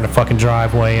car in the fucking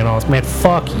driveway and all this. Man,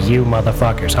 fuck you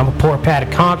motherfuckers. I'm gonna pour a pad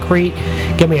of concrete,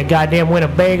 get me a goddamn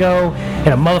Winnebago and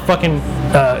a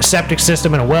motherfucking septic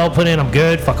system and a well put in. I'm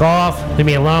good. Fuck off. Leave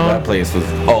me alone. That place was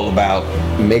all about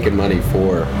making money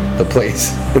for the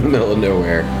place in the middle of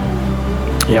nowhere.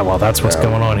 Yeah, well, that's what's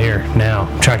going on here now.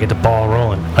 I'm trying to get the ball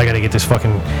rolling. I gotta get this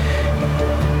fucking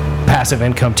passive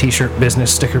income t-shirt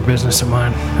business, sticker business of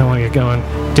mine. I want to get going.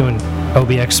 Doing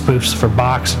OBX spoofs for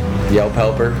Box. Yelp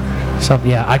helper. So,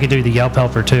 yeah, I could do the Yelp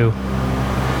helper too.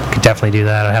 Could definitely do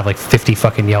that. I have like 50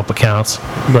 fucking Yelp accounts.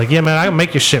 Be like, yeah, man, I can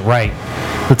make your shit right.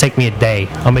 It'll take me a day.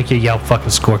 I'll make your Yelp fucking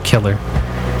score killer.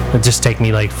 It'll just take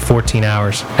me like 14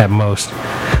 hours at most.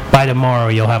 By tomorrow,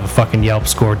 you'll have a fucking Yelp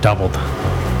score doubled.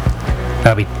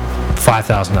 That'll be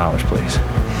 $5,000, please.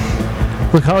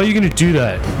 Look, how are you gonna do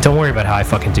that? Don't worry about how I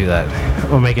fucking do that.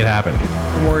 We'll make it happen.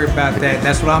 Don't worry about that.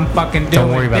 That's what I'm fucking doing. Don't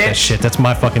worry about that shit. That's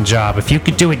my fucking job. If you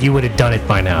could do it, you would have done it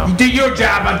by now. You do your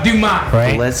job, I do mine.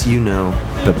 Right? The less you know,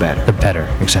 the better. The better,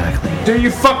 exactly. Do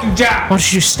your fucking Why job.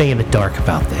 don't you just stay in the dark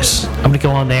about this? I'm gonna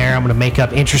go on there. I'm gonna make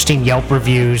up interesting Yelp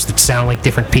reviews that sound like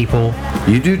different people.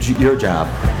 You do your job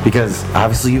because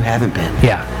obviously you haven't been.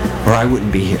 Yeah. Or I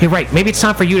wouldn't be here. You're right. Maybe it's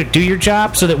time for you to do your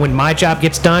job so that when my job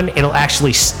gets done, it'll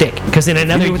actually stick. Because in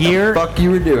another You knew what year, the fuck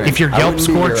you were doing. if your I Yelp wouldn't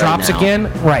be score here right drops now.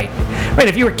 again, right.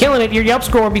 If you were killing it, your Yelp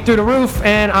score would be through the roof,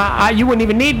 and you wouldn't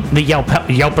even need the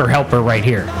Yelper helper right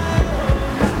here.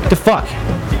 The fuck?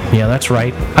 Yeah, that's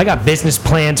right. I got business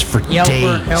plans for Yelper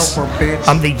days. helper, bitch.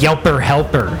 I'm the Yelper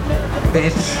helper.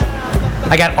 Bitch.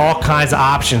 I got all kinds of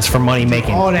options for money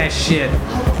making. All that shit.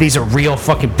 These are real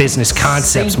fucking business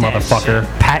concepts, Sing that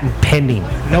motherfucker. Patent pending.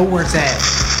 Know where it's at.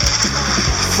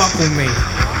 Fuck with me.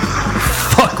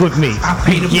 Fuck with me. I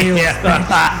pay the bills.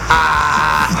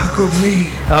 Fuck with me.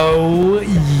 Oh,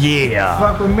 yeah.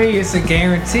 Fuck with me. It's a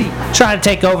guarantee. Trying to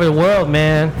take over the world,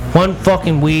 man. One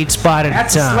fucking weed spot at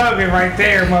That's a a time. slogan right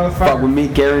there, Fuck motherfucker. with me,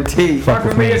 guarantee. Fuck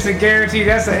with me. It's a guarantee.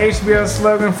 That's an HBO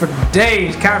slogan for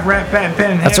days. Copyright, patent,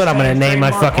 pen. That's what I'm going to name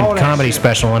my fucking comedy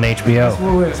special. special on HBO. That's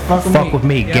what it is. Fuck with me. Fuck with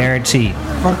me, Yep. guaranteed.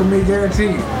 Fuck with me,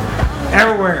 guaranteed.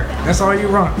 Everywhere. That's all you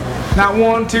run. Not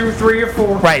 1, 2, 3, or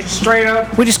 4. Right. Just straight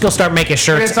up. We just go start making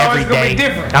shirts It's always every gonna day. be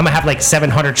different. I'm going to have like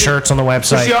 700 shirts on the But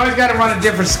you website. always got to run a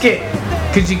different skit.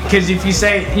 Because if you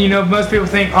say, most people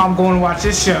think, oh, I'm going to watch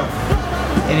this show.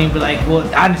 And he'd be like, well,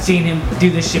 I've seen him do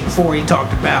this shit before. He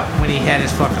talked about when he had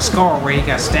his fucking scar where he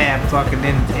got stabbed fucking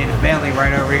in the belly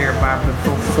right over here by the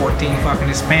 14 fucking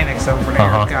Hispanics over there.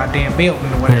 Uh-huh. Goddamn building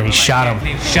or whatever. And he shot that. him.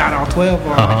 And he shot all 12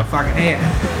 of them in the fucking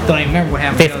head. Don't even remember what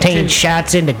happened. to the other 15 two.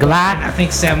 shots in the And I Glock.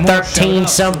 think 7 more 13 showed up.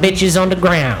 some bitches on the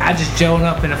ground. I just joined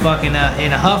up in a fucking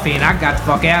in a Huffy, and I got the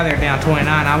fuck out of there down 29.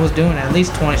 I was doing at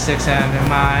least 26 in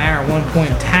my hour at one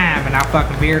point in time, and I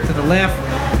fucking veered to the left,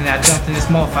 and I jumped in this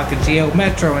motherfucking Geo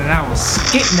Metro, and I was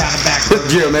skitting down the back road.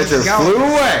 Geo Metro flew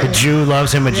away. The Jew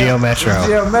loves him a Geo Metro.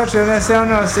 Geo Metro, and that's how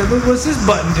I said, look, what's this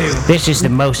button do? This is the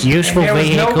most useful And there was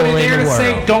vehicle nobody in there the to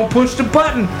say, world. don't push the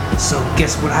button. So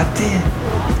guess what I did?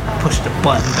 Push the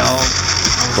button, dog.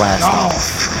 Blast off.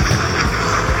 Oh.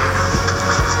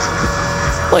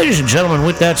 Ladies and gentlemen,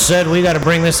 with that said, we got to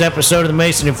bring this episode of the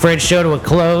Mason and Fred Show to a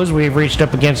close. We've reached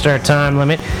up against our time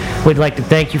limit. We'd like to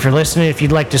thank you for listening. If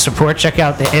you'd like to support, check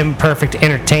out the Imperfect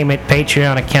Entertainment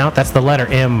Patreon account. That's the letter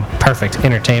M, Perfect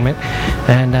Entertainment.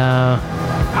 And,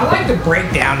 I like the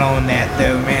breakdown on that,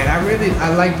 though, man.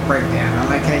 I like the breakdown. I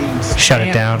like how you Shut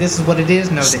it down. This is what it is.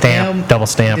 No, Stamp, the M, double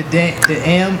stamp. The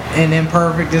M and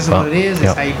imperfect. This is what it is. This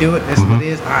Yep. is how you do it. This is what it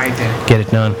is. All right, then. get it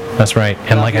done. That's right.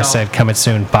 And Love like I y'all. said, coming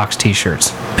soon, box t-shirts.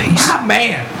 Peace. Ah,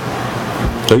 man.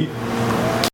 Hey.